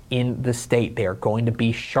units in the state. They are going to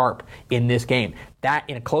be sharp in this game. That,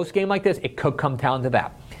 in a close game like this, it could come down to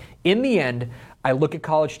that. In the end, I look at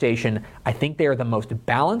College Station. I think they are the most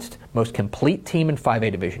balanced, most complete team in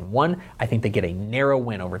 5A Division 1. I think they get a narrow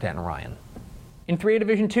win over Denton Ryan. In 3A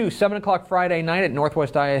Division 2, 7 o'clock Friday night at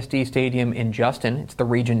Northwest ISD Stadium in Justin. It's the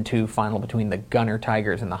Region 2 final between the Gunner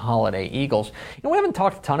Tigers and the Holiday Eagles. You know, we haven't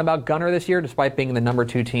talked a ton about Gunner this year, despite being the number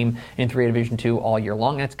 2 team in 3A Division 2 all year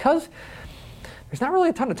long, and it's because there's not really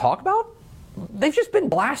a ton to talk about. They've just been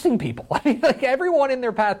blasting people. I mean, like everyone in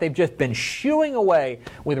their path, they've just been shooing away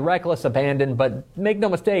with reckless abandon. But make no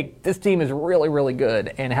mistake, this team is really, really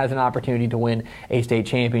good and has an opportunity to win a state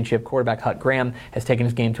championship. Quarterback Hut Graham has taken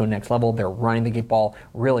his game to a next level. They're running the ball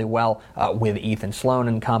really well with Ethan Sloan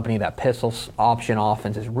and company. That pistol option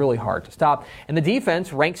offense is really hard to stop. And the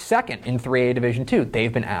defense ranks second in 3A Division 2.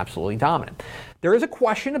 They've been absolutely dominant. There is a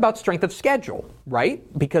question about strength of schedule, right?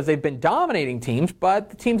 Because they've been dominating teams, but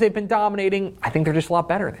the teams they've been dominating, I think they're just a lot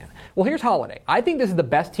better than. Well, here's Holiday. I think this is the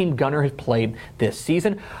best team Gunner has played this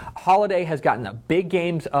season. Holiday has gotten a big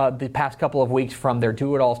games the past couple of weeks from their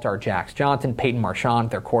do-it all-star Jax Johnson. Peyton Marchand,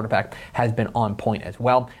 their quarterback, has been on point as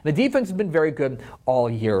well. The defense has been very good all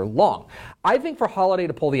year long. I think for Holiday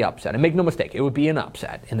to pull the upset, and make no mistake, it would be an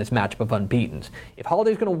upset in this matchup of unbeatens. If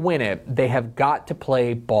Holiday's going to win it, they have got to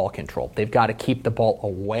play ball control. They've got to keep the ball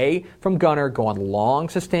away from Gunner, go on long,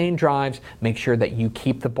 sustained drives, make sure that you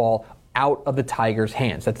keep the ball out of the Tigers'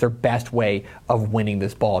 hands. That's their best way of winning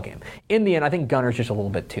this ball game. In the end, I think Gunner's just a little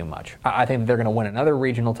bit too much. I think they're going to win another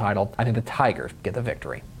regional title. I think the Tigers get the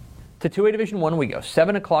victory. To 2A Division 1 we go.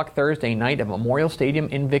 7 o'clock Thursday night at Memorial Stadium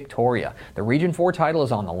in Victoria. The Region 4 title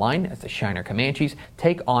is on the line as the Shiner Comanches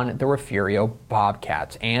take on the Refugio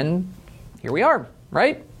Bobcats. And here we are,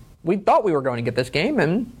 right? We thought we were going to get this game,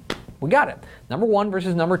 and we got it. Number 1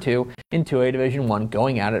 versus number 2 in 2A Division 1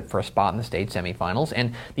 going at it for a spot in the state semifinals.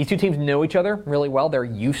 And these two teams know each other really well. They're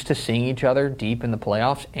used to seeing each other deep in the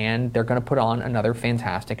playoffs, and they're going to put on another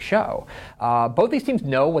fantastic show. Both these teams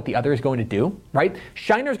know what the other is going to do, right?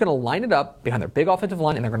 Shiner's going to line it up behind their big offensive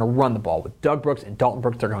line, and they're going to run the ball. With Doug Brooks and Dalton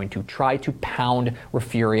Brooks, they're going to try to pound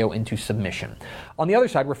Refugio into submission. On the other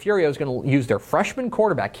side, Refugio is going to use their freshman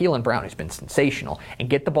quarterback, Keelan Brown, who's been sensational, and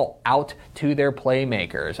get the ball out to their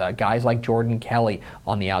playmakers. Guys like Jordan Kelly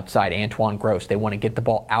on the outside, Antoine Gross. They want to get the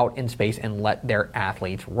ball out in space and let their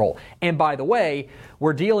athletes roll. And by the way,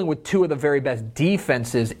 we're dealing with two of the very best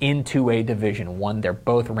defenses in 2A Division 1. They're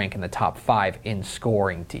both ranked in the top 5 in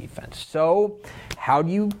scoring defense. So how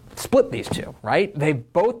do you split these two, right?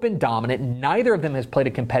 They've both been dominant. Neither of them has played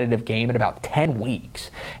a competitive game in about 10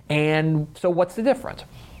 weeks. And so what's the difference?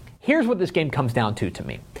 Here's what this game comes down to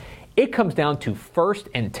me. It comes down to 1st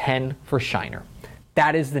and 10 for Shiner.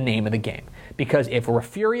 That is the name of the game. Because if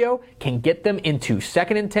Refugio can get them into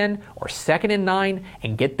 2nd and 10 or 2nd and 9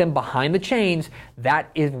 and get them behind the chains, that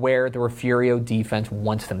is where the Refugio defense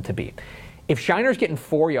wants them to be. If Shiner's getting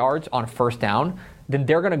 4 yards on a first down, then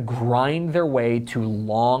they're going to grind their way to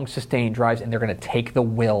long, sustained drives, and they're going to take the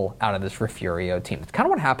will out of this Refugio team. It's kind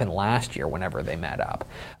of what happened last year whenever they met up.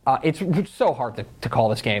 It's so hard to call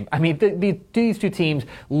this game. I mean, these two teams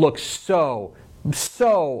look so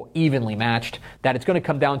evenly matched that it's going to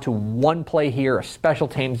come down to one play here, a special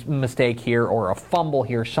teams mistake here, or a fumble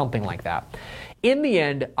here, something like that. In the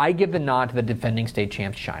end, I give the nod to the defending state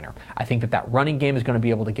champs Shiner. I think that running game is going to be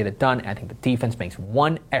able to get it done, and I think the defense makes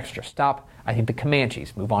one extra stop. I think the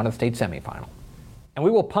Comanches move on to the state semifinal. And we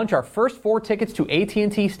will punch our first 4 tickets to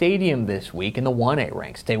AT&T Stadium this week in the 1A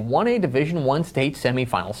ranks. A 1A Division I state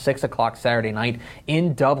semifinal, 6 o'clock Saturday night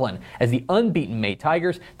in Dublin, as the unbeaten May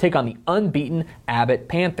Tigers take on the unbeaten Abbott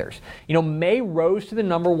Panthers. May rose to the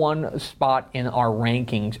number 1 spot in our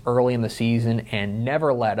rankings early in the season and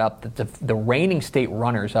never let up. The reigning state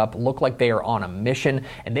runners-up look like they are on a mission,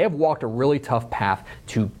 and they have walked a really tough path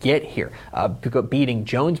to get here, beating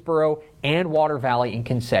Jonesboro and Water Valley in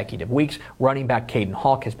consecutive weeks. Running back Caden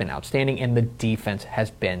Hawk has been outstanding, and the defense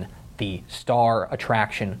has been the star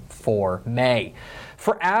attraction for May.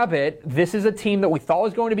 For Abbott, this is a team that we thought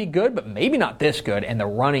was going to be good, but maybe not this good, and the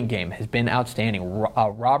running game has been outstanding.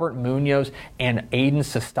 Robert Munoz and Aiden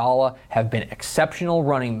Sestala have been exceptional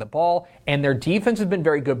running the ball, and their defense has been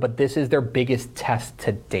very good, but this is their biggest test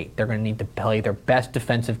to date. They're going to need to play their best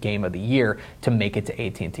defensive game of the year to make it to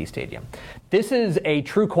AT&T Stadium. This is a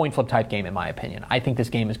true coin flip type game, in my opinion. I think this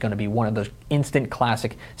game is going to be one of those instant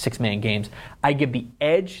classic 6-man games. I give the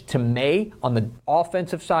edge to May on the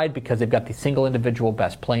offensive side because they've got the single individual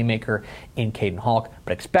best playmaker in Caden Hawk,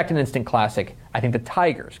 but expect an instant classic. I think the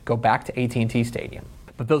Tigers go back to AT&T Stadium.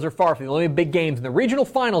 But those are far from the only big games in the regional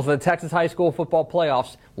finals of the Texas High School Football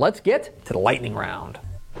Playoffs. Let's get to the lightning round.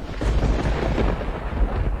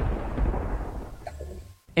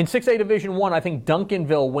 In 6A Division I think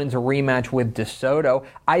Duncanville wins a rematch with DeSoto.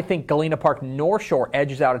 I think Galena Park North Shore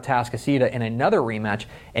edges out Atascocita in another rematch.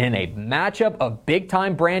 And in a matchup of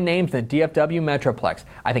big-time brand names in the DFW Metroplex,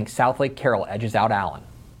 I think Southlake Carroll edges out Allen.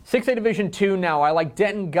 6A Division II now, I like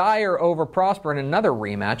Denton Guyer over Prosper in another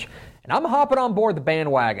rematch. And I'm hopping on board the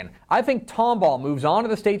bandwagon. I think Tomball moves on to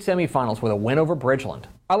the state semifinals with a win over Bridgeland.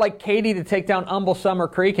 I like Katy to take down Humble Summer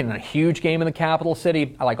Creek in a huge game in the capital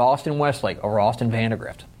city. I like Austin Westlake over Austin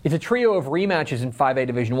Vandergrift. It's a trio of rematches in 5A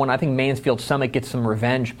Division I. I think Mansfield Summit gets some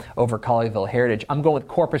revenge over Colleyville Heritage. I'm going with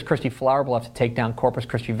Corpus Christi Flower Bluff to take down Corpus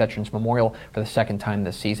Christi Veterans Memorial for the second time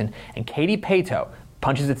this season. And Katy Paetow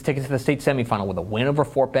punches its tickets to the state semifinal with a win over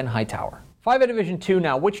Fort Bend Hightower. 5A Division II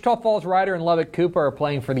now. Wichita Falls Rider and Lubbock Cooper are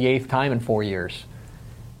playing for the 8th time in 4 years.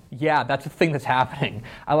 Yeah, that's the thing that's happening.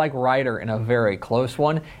 I like Ryder in a very close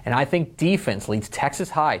one, and I think defense leads Texas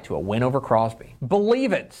High to a win over Crosby.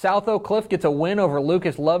 Believe it, South Oak Cliff gets a win over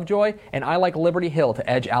Lucas Lovejoy, and I like Liberty Hill to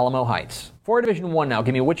edge Alamo Heights. 4 Division I now.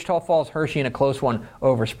 Give me Wichita Falls Hershey in a close one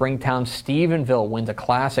over Springtown. Stephenville wins a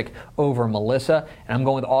classic over Melissa, and I'm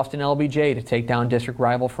going with Austin LBJ to take down district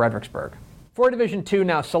rival Fredericksburg. 4 Division II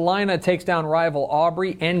now. Salina takes down rival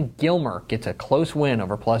Aubrey, and Gilmer gets a close win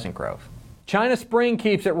over Pleasant Grove. China Spring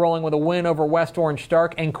keeps it rolling with a win over West Orange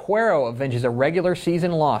Stark, and Cuero avenges a regular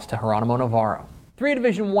season loss to Geronimo Navarro. 3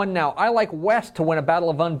 Division I now. I like West to win a battle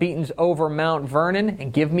of unbeatens over Mount Vernon,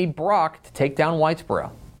 and give me Brock to take down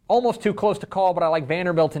Whitesboro. Almost too close to call, but I like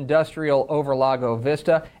Vanderbilt Industrial over Lago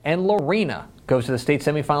Vista, and Lorena goes to the state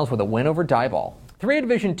semifinals with a win over Diboll. 3A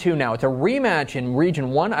Division II now. It's a rematch in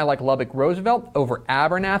Region 1. I like Lubbock Roosevelt over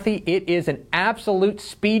Abernathy. It is an absolute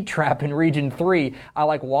speed trap in Region 3. I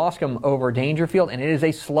like Wascom over Dangerfield, and it is a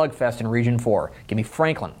slugfest in Region 4. Give me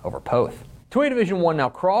Franklin over Poth. 2A Division I now.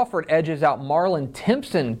 Crawford edges out Marlin.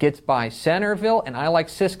 Timpson gets by Centerville, and I like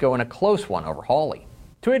Cisco in a close one over Hawley.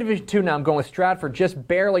 2A Division II now. I'm going with Stratford just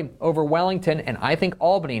barely over Wellington, and I think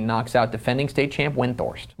Albany knocks out defending state champ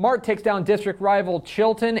Windthorst. Mart takes down district rival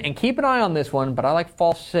Chilton, and keep an eye on this one, but I like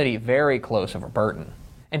Falls City very close over Burton.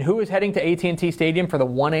 And who is heading to AT&T Stadium for the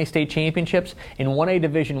 1A state championships? In 1A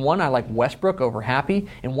Division I like Westbrook over Happy.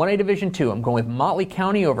 In 1A Division II, I'm going with Motley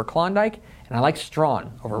County over Klondike, and I like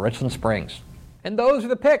Strawn over Richland Springs. And those are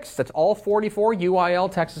the picks. That's all 44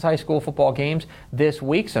 UIL Texas High School football games this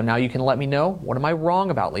week. So now you can let me know, what am I wrong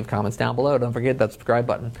about? Leave comments down below. Don't forget that subscribe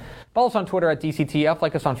button. Follow us on Twitter at DCTF.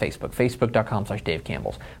 Like us on Facebook, facebook.com/Dave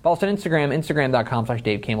Campbell's. Follow us on Instagram,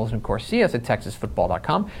 instagram.com/Dave Campbell's. And of course, see us at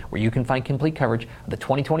texasfootball.com, where you can find complete coverage of the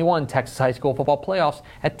 2021 Texas High School football playoffs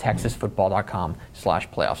at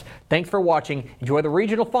texasfootball.com/playoffs. Thanks for watching. Enjoy the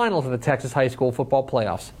regional finals of the Texas High School football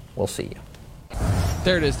playoffs. We'll see you.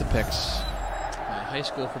 There it is, the picks. High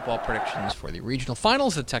school football predictions for the regional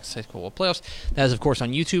finals of the Texas High School playoffs. That is, of course,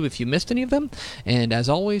 on YouTube if you missed any of them. And as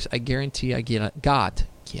always, I guarantee I got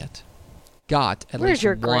at least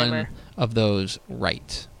one of those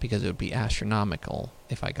right, because it would be astronomical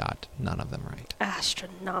if I got none of them right.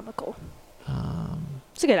 Astronomical.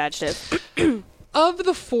 It's a good adjective. Of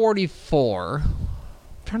the 44, I'm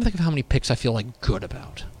trying to think of how many picks I feel like good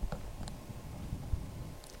about.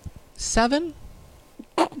 7?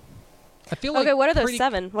 I feel like Okay, what are those pretty-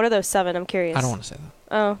 7? What are those 7? I'm curious. I don't want to say that.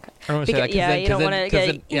 Oh, okay. I don't want to say that. Yeah, you don't want to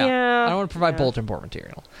get. Yeah, Yeah. I don't want to provide bulletin board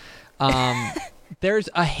material. There's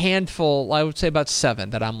a handful, I would say about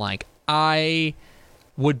 7, that I'm like, I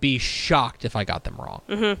would be shocked if I got them wrong.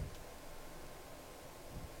 Mm-hmm.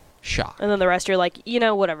 Shocked. And then the rest, you're like,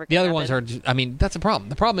 whatever. The other ones are, I mean, that's the problem.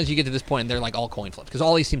 The problem is you get to this point and they're like all coin flips because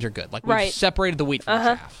all these teams are good. Like, we've Right. separated the wheat from the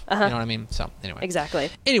chaff. You know what I mean? So, anyway.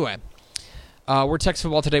 Exactly. Anyway, we're Texas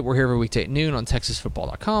Football Today. We're here every weekday at noon on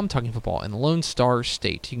TexasFootball.com, talking football in the Lone Star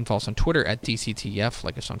State. You can follow us on Twitter at DCTF,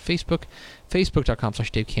 like us on Facebook,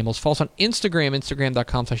 Facebook.com/Dave Campbell's. Follow us on Instagram,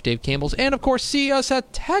 Instagram.com/Dave Campbell's. And, of course, see us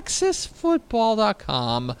at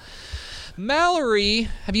TexasFootball.com. Mallory,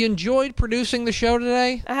 have you enjoyed producing the show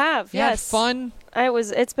today? I have. You had Yes. fun?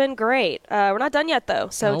 It's been great. We're not done yet though,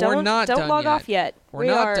 so No, we're don't not done log yet. off yet. We're We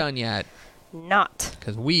not are done yet Not.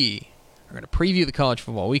 because we are going to preview the college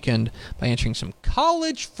football weekend by answering some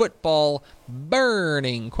college football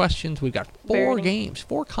burning questions. We've got 4 games,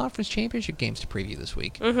 4 conference championship games to preview this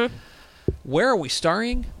week. Mm-hmm. Where are we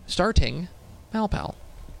starting? Malpal.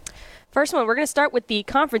 First one, we're going to start with the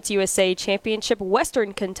Conference USA Championship.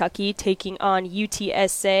 Western Kentucky taking on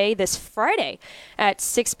UTSA this Friday at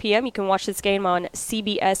 6 p.m. You can watch this game on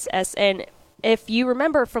CBSSN. If you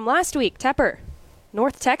remember from last week, Tepper,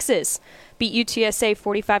 North Texas beat UTSA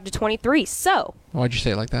 45-23. So, Why'd you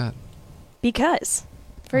say it like that? because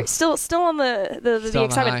still on the Still on the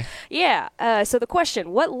excitement. high. Yeah. So the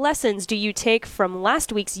question: what lessons do you take from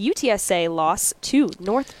last week's UTSA loss to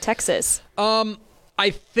North Texas? I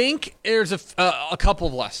think there's a couple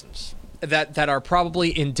of lessons that are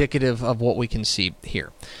probably indicative of what we can see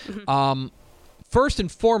here. First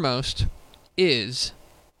and foremost is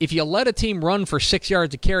if you let a team run for 6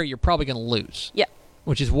 yards a carry, you're probably going to lose. Yeah.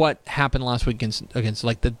 Which is what happened last week against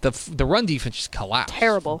like the run defense just collapsed.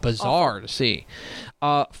 Terrible. Bizarre to see.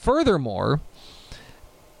 Furthermore,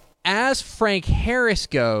 as Frank Harris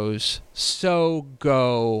goes, so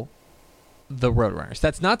go the Roadrunners.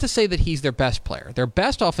 That's not to say that he's their best player. Their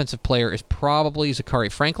best offensive player is probably Zachary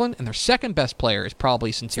Franklin, and their second best player is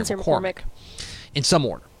probably Sincere McCormick. In some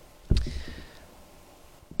order.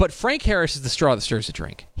 But Frank Harris is the straw that stirs the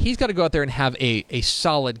drink. He's got to go out there and have a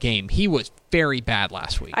solid game. He was very bad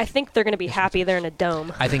last week. I think they're going to be happy they're in a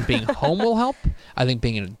dome. I think being home will help. I think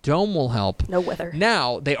being in a dome will help. No weather.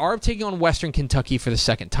 Now, they are taking on Western Kentucky for the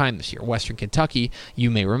second time this year. Western Kentucky, you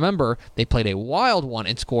may remember, they played a wild one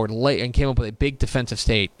and scored late and came up with a big defensive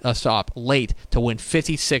stop late to win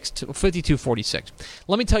 52-46.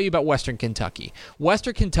 Let me tell you about Western Kentucky.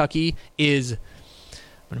 Western Kentucky is...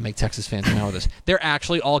 I'm going to make Texas fans know this. They're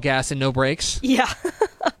actually all gas and no brakes. Yeah.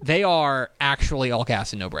 They are actually all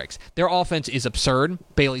gas and no brakes. Their offense is absurd.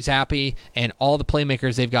 Bailey Zappi and all the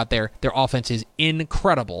playmakers they've got there, their offense is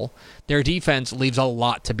incredible. Their defense leaves a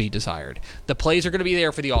lot to be desired. The plays are going to be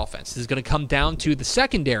there for the offense. This is going to come down to the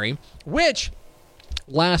secondary, which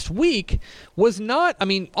last week was not, I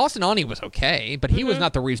mean, Austin Aune was okay, but he was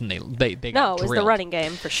not the reason they No, got it was the drilled. running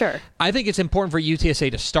game for sure. I think it's important for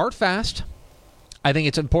UTSA to start fast. I think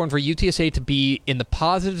it's important for UTSA to be in the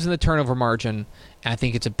positives in the turnover margin. And I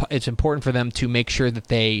think it's important for them to make sure that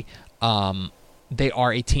they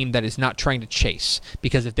are a team that is not trying to chase.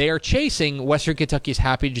 Because if they are chasing, Western Kentucky is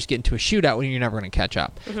happy to just get into a shootout when you're never going to catch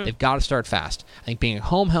up. They've got to start fast. I think being at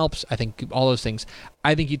home helps. I think all those things.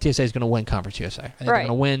 I think UTSA is going to win Conference USA. I think they're going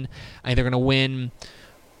to win. I think they're going to win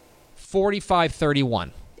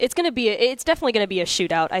 45-31. It's definitely going to be a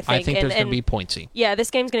shootout, I think. I think there's going to be pointsy. Yeah, this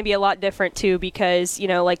game's going to be a lot different, too, because,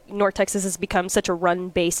 like North Texas has become such a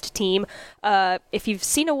run-based team. If you've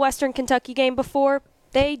seen a Western Kentucky game before,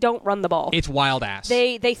 they don't run the ball. It's wild ass.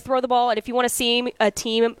 They throw the ball, and if you want to see a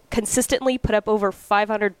team consistently put up over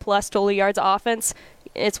 500-plus total yards of offense,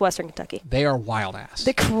 it's Western Kentucky. They are wild ass.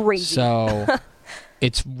 They're crazy. So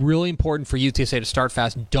it's really important for UTSA to start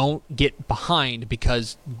fast. Don't get behind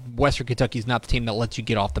because Western Kentucky is not the team that lets you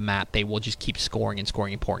get off the mat. They will just keep scoring and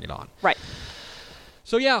scoring and pouring it on. Right.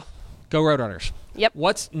 So, yeah, go Roadrunners. Yep.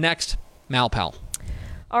 What's next, Malpal?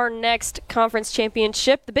 Our next conference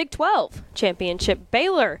championship, the Big 12 championship.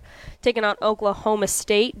 Baylor taking on Oklahoma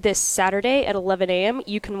State this Saturday at 11 a.m.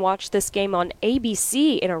 You can watch this game on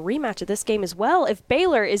ABC in a rematch of this game as well. If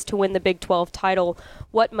Baylor is to win the Big 12 title,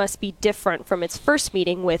 what must be different from its first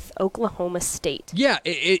meeting with Oklahoma State? Yeah,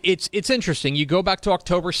 it's interesting. You go back to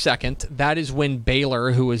October 2nd. That is when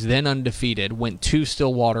Baylor, who was then undefeated, went to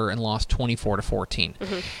Stillwater and lost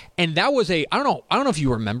 24-14. And that was I don't know if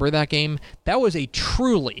you remember that game. That was a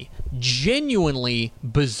truly, genuinely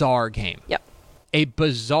bizarre game. Yep. A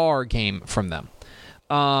bizarre game from them.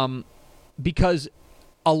 Because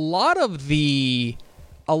a lot of the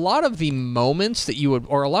a lot of the moments that you would,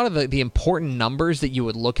 or a lot of the important numbers that you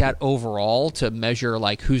would look at overall to measure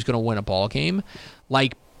like who's going to win a ball game,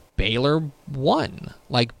 like Baylor won.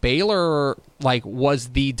 Like Baylor was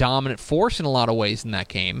the dominant force in a lot of ways in that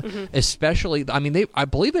game, especially. I mean, I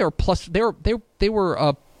believe they were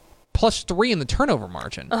 +3 in the turnover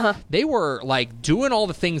margin. They were like doing all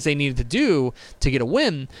the things they needed to do to get a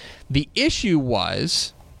win. The issue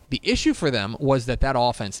for them was that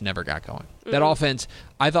offense never got going. That offense,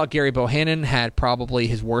 I thought Gary Bohannon had probably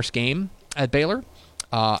his worst game at Baylor.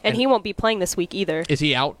 And he won't be playing this week either. Is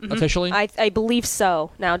he out officially? I believe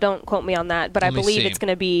so. Now, don't quote me on that, but I believe it's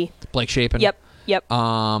going to be Blake Shapen. Yep.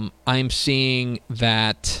 I'm seeing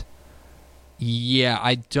that. Yeah,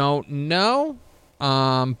 I don't know.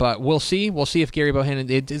 But we'll see. We'll see if Gary Bohannon.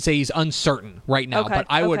 It did say he's uncertain right now. Okay, But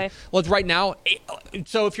I would. okay. Well, it's right now.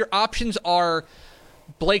 So if your options are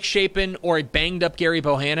Blake Shapen or a banged up Gary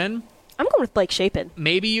Bohannon, I'm going with Blake Shapen.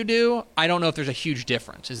 maybe you do. I don't know if there's a huge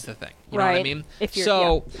difference. Is the thing. You know what I Right. mean? If you're-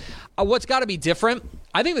 So what's got to be different?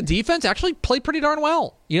 I think the defense actually played pretty darn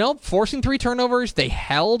well. You know, forcing 3 turnovers, they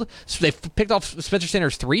held. So they picked off Spencer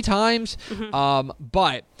Sanders 3 times.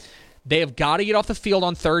 But they have got to get off the field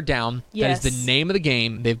on third down. Yes. That is the name of the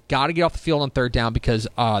game. They've got to get off the field on third down because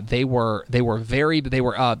Oklahoma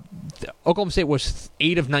State was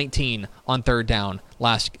 8 of 19 on third down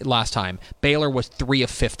last time. Baylor was 3 of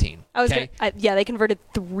 15. They converted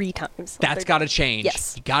 3 times. That's got to change.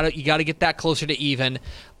 Yes. You got to get that closer to even,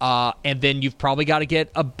 and then you've probably got to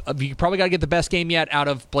get the best game yet out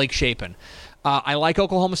of Blake Shapen. I like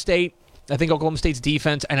Oklahoma State. I think Oklahoma State's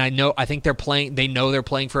defense, and I think they're playing. They know they're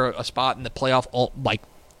playing for a spot in the playoff.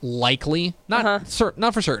 Likely, not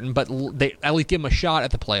for certain, but they at least give them a shot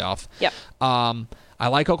at the playoff. Yep. I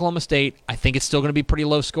like Oklahoma State. I think it's still going to be pretty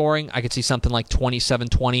low scoring. I could see something like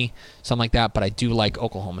 27-20, something like that. But I do like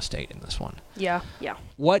Oklahoma State in this one. Yeah.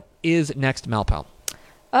 What is next, Malpal?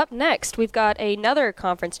 Up next, we've got another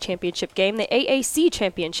conference championship game, the AAC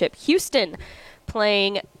championship. Houston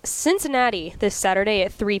playing Cincinnati this Saturday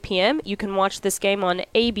at 3 p.m. You can watch this game on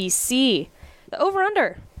ABC. The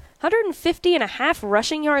over-under, 150.5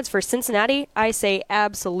 rushing yards for Cincinnati. I say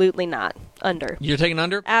absolutely not. Under. You're taking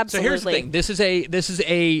under? Absolutely. So here's the thing. This is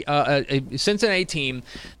a Cincinnati team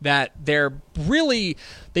that they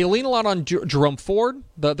lean a lot on Jerome Ford,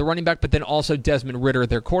 the running back, but then also Desmond Ridder,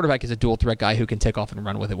 their quarterback, is a dual threat guy who can take off and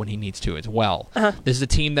run with it when he needs to as well. This is a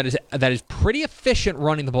team that is pretty efficient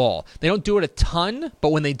running the ball. They don't do it a ton, but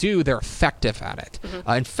when they do, they're effective at it.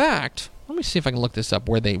 In fact, let me see if I can look this up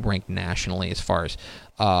where they rank nationally as far as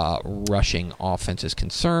rushing offense is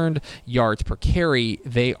concerned. Yards per carry,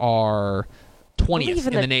 they are 20th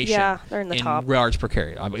in the nation. Yeah, they're in the top. Yards per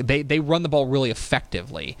carry. I mean, they run the ball really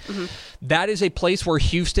effectively. That is a place where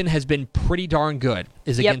Houston has been pretty darn good,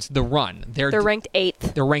 against the run. They're ranked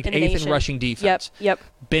 8th. They're ranked in the 8th in nation. rushing defense. Yep.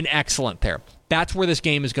 Been excellent there. That's where this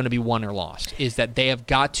game is going to be won or lost, is that they have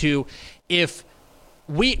got to, I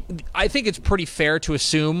think it's pretty fair to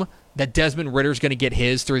assume that Desmond Ridder is going to get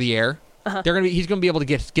his through the air. He's going to be able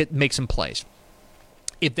to make some plays.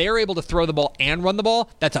 If they're able to throw the ball and run the ball,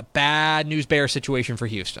 that's a bad news bear situation for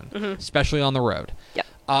Houston, especially on the road. Yep.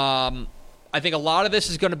 I think a lot of this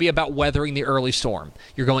is going to be about weathering the early storm.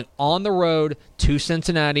 You're going on the road to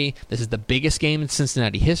Cincinnati. This is the biggest game in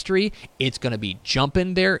Cincinnati history. It's going to be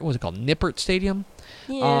jumping there. What was it called? Nippert Stadium?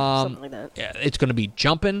 Yeah, something like that. Yeah, it's going to be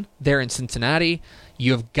jumping there in Cincinnati.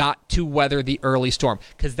 You've got to weather the early storm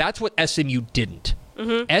because that's what SMU didn't.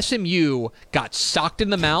 SMU got socked in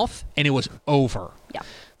the mouth, and it was over. Yeah.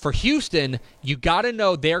 For Houston, you got to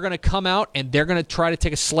know they're going to come out, and they're going to try to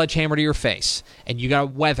take a sledgehammer to your face, and you got to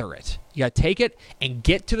weather it. You got to take it and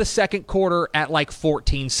get to the second quarter at like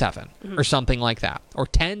 14-7 or something like that, or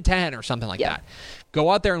 10-10 or something like that. Go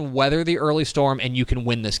out there and weather the early storm, and you can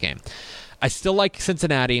win this game. I still like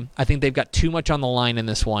Cincinnati. I think they've got too much on the line in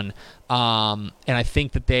this one, and I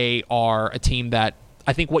think that they are a team that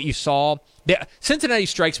I think what you saw, Cincinnati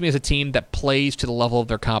strikes me as a team that plays to the level of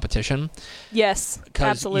their competition. Yes,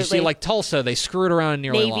 absolutely. You see, like Tulsa, they screwed around and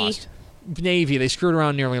nearly lost. Navy, they screwed around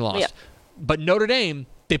and nearly lost. Yeah. But Notre Dame,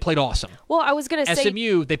 they played awesome. Well, I was going to say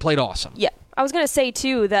SMU, they played awesome. Yeah. I was going to say,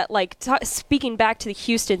 too, that, speaking back to the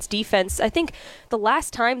Houston's defense, I think the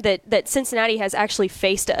last time that Cincinnati has actually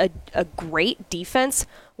faced a great defense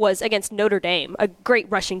was against Notre Dame, a great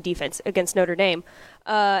rushing defense against Notre Dame.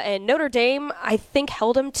 And Notre Dame, I think,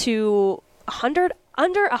 held them to under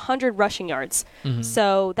 100 rushing yards.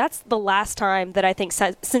 So that's the last time that I think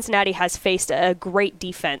Cincinnati has faced a great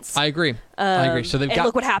defense. I agree. So they've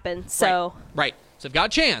look what happened. So right. So they've got a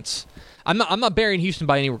chance. I'm not burying Houston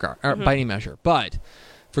by any regard, or by any measure, but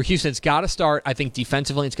For Houston, it's got to start. I think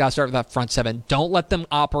defensively, it's got to start with that front seven. Don't let them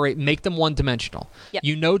operate. Make them one-dimensional. Yep.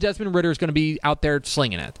 You know Desmond Ridder is going to be out there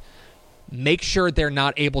slinging it. Make sure they're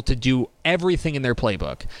not able to do everything in their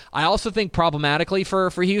playbook. I also think problematically for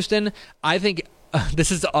Houston, I think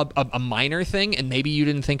this is a minor thing, and maybe you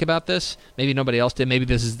didn't think about this. Maybe nobody else did. Maybe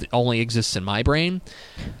this only exists in my brain.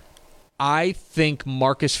 I think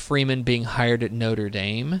Marcus Freeman being hired at Notre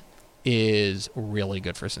Dame is really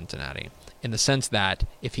good for Cincinnati, in the sense that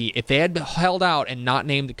if they had held out and not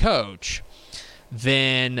named a coach,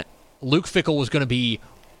 then Luke Fickell was going to be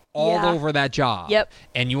all over that job. Yep.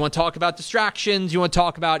 And you want to talk about distractions, you want to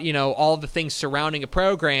talk about, all the things surrounding a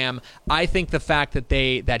program. I think the fact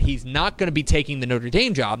that he's not going to be taking the Notre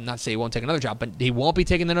Dame job, not to say he won't take another job, but he won't be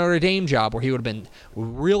taking the Notre Dame job where he would have been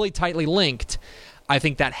really tightly linked. I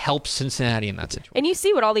think that helps Cincinnati in that situation. And you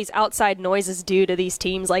see what all these outside noises do to these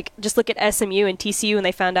teams. Like, just look at SMU and TCU, and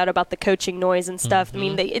they found out about the coaching noise and stuff. Mm-hmm. I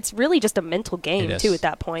mean, it's really just a mental game, too, at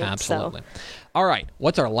that point. Absolutely. So. All right.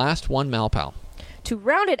 What's our last one, Malpal? To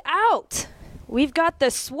round it out, we've got the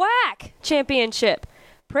SWAC Championship.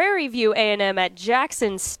 Prairie View A&M at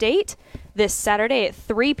Jackson State this Saturday at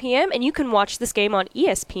 3 p.m., and you can watch this game on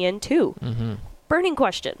ESPN, too. Mm-hmm. Burning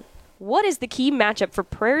question. What is the key matchup for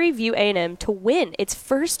Prairie View A&M to win its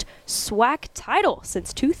first SWAC title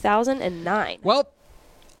since 2009? Well,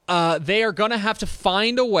 they are going to have to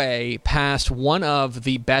find a way past one of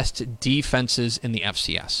the best defenses in the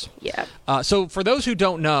FCS. Yeah. So for those who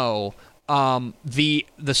don't know, the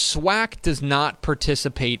SWAC does not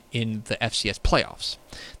participate in the FCS playoffs.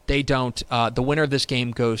 They don't. The winner of this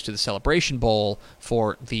game goes to the Celebration Bowl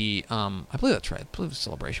for the. I believe that's right. I believe it's the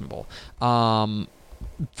Celebration Bowl.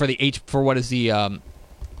 For what is the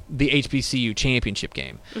HBCU championship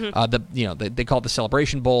game. Mm-hmm. They call it the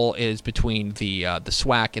Celebration Bowl, is between the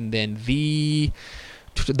SWAC and then the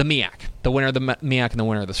MEAC. The winner of the MEAC and the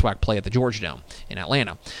winner of the SWAC play at the Georgia Dome in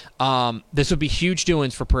Atlanta. This would be huge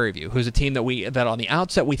doings for Prairie View, who's a team that on the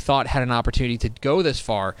outset we thought had an opportunity to go this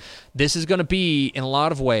far. This is going to be, in a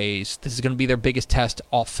lot of ways, this is going to be their biggest test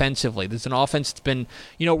offensively. This is an offense that's been,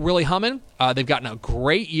 really humming. They've gotten a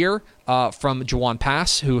great year from Jawan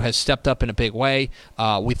Pass, who has stepped up in a big way.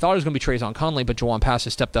 We thought it was going to be Trayvon Conley, but Jawan Pass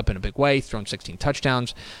has stepped up in a big way, thrown 16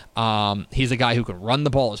 touchdowns. He's a guy who can run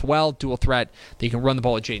the ball as well, dual threat. He can run the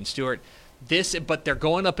ball with Jaden Stewart. But they're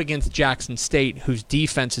going up against Jackson State, whose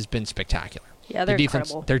defense has been spectacular. Yeah, they're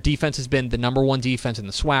incredible. Their defense has been the number one defense in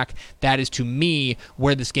the SWAC. That is, to me,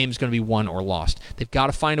 where this game is going to be won or lost. They've got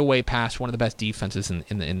to find a way past one of the best defenses in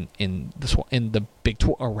the Big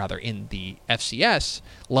 12, or rather in the FCS,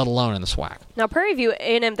 let alone in the SWAC. Now, Prairie View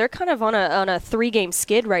A&M, they're kind of on a 3-game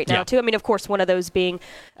skid right now too. I mean, of course, one of those being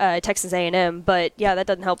Texas A&M, but yeah, that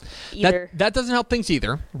doesn't help either. That doesn't help things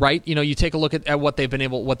either, right? You take a look at what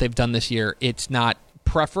they've done this year. It's not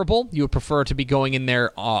preferable. You would prefer to be going in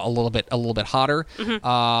there a little bit hotter.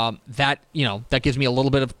 Mm-hmm. That gives me a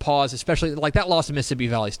little bit of pause, especially like that loss to Mississippi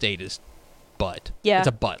Valley State is butt. Yeah. It's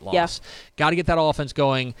a butt loss. Yeah. Got to get that offense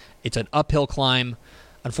going. It's an uphill climb.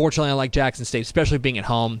 Unfortunately, I like Jackson State, especially being at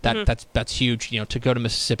home. That's huge. To go to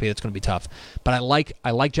Mississippi, that's going to be tough. But I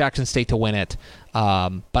like Jackson State to win it.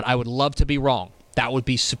 But I would love to be wrong. That would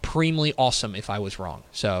be supremely awesome if I was wrong.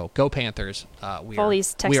 So go Panthers. All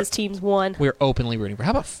these Texas teams won. We're openly rooting for.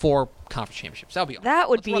 How about 4 conference championships? That would be awesome. That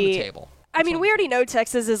would Let's be. Run the table. We already know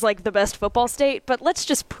Texas is like the best football state, but let's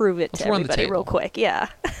just prove it to everybody real quick. Yeah.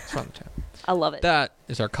 Let's run the table. I love it. That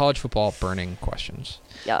is our college football burning questions.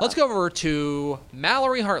 Yeah. Let's go over to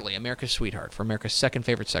Mallory Hartley, America's sweetheart, for America's second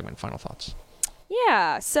favorite segment. Final thoughts.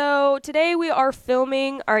 Yeah, so today we are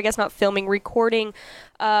recording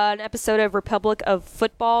an episode of Republic of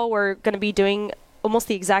Football. We're going to be doing almost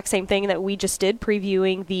the exact same thing that we just did,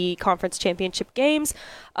 previewing the conference championship games.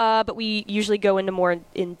 But we usually go into more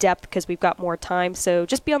in depth because we've got more time. So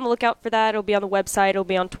just be on the lookout for that. It'll be on the website. It'll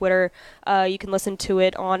be on Twitter. You can listen to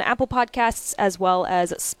it on Apple Podcasts as well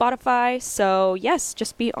as Spotify. So, yes,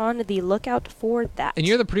 just be on the lookout for that. And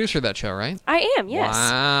you're the producer of that show, right? I am, yes.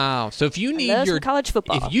 Wow. So if you need your college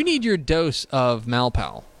football, if you need your dose of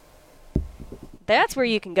Malpal, that's where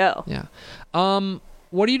you can go. Yeah.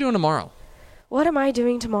 What are you doing tomorrow? What am I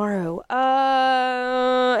doing tomorrow?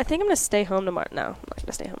 I think I'm going to stay home tomorrow. No, I'm not going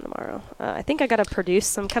to stay home tomorrow. I think I got to produce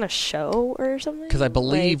some kind of show or something. Because I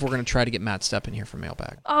believe we're going to try to get Matt Stepp in here for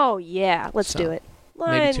Mailbag. Oh, yeah. Let's do it.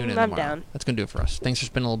 Maybe tune in I'm tomorrow. down. That's going to do it for us. Thanks for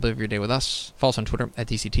spending a little bit of your day with us. Follow us on Twitter at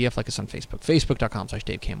DCTF. Like us on Facebook.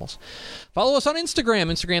 Facebook.com/Dave Campbells. Follow us on Instagram.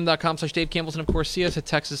 Instagram.com/Dave Campbells. And, of course, see us at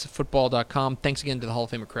TexasFootball.com. Thanks again to the Hall of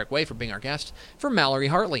Famer Craig Way for being our guest. For Mallory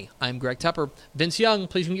Hartley, I'm Greg Tepper. Vince Young,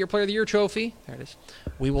 please get your Player of the Year trophy. There it is.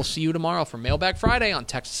 We will see you tomorrow for Mailbag Friday on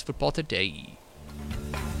Texas Football Today.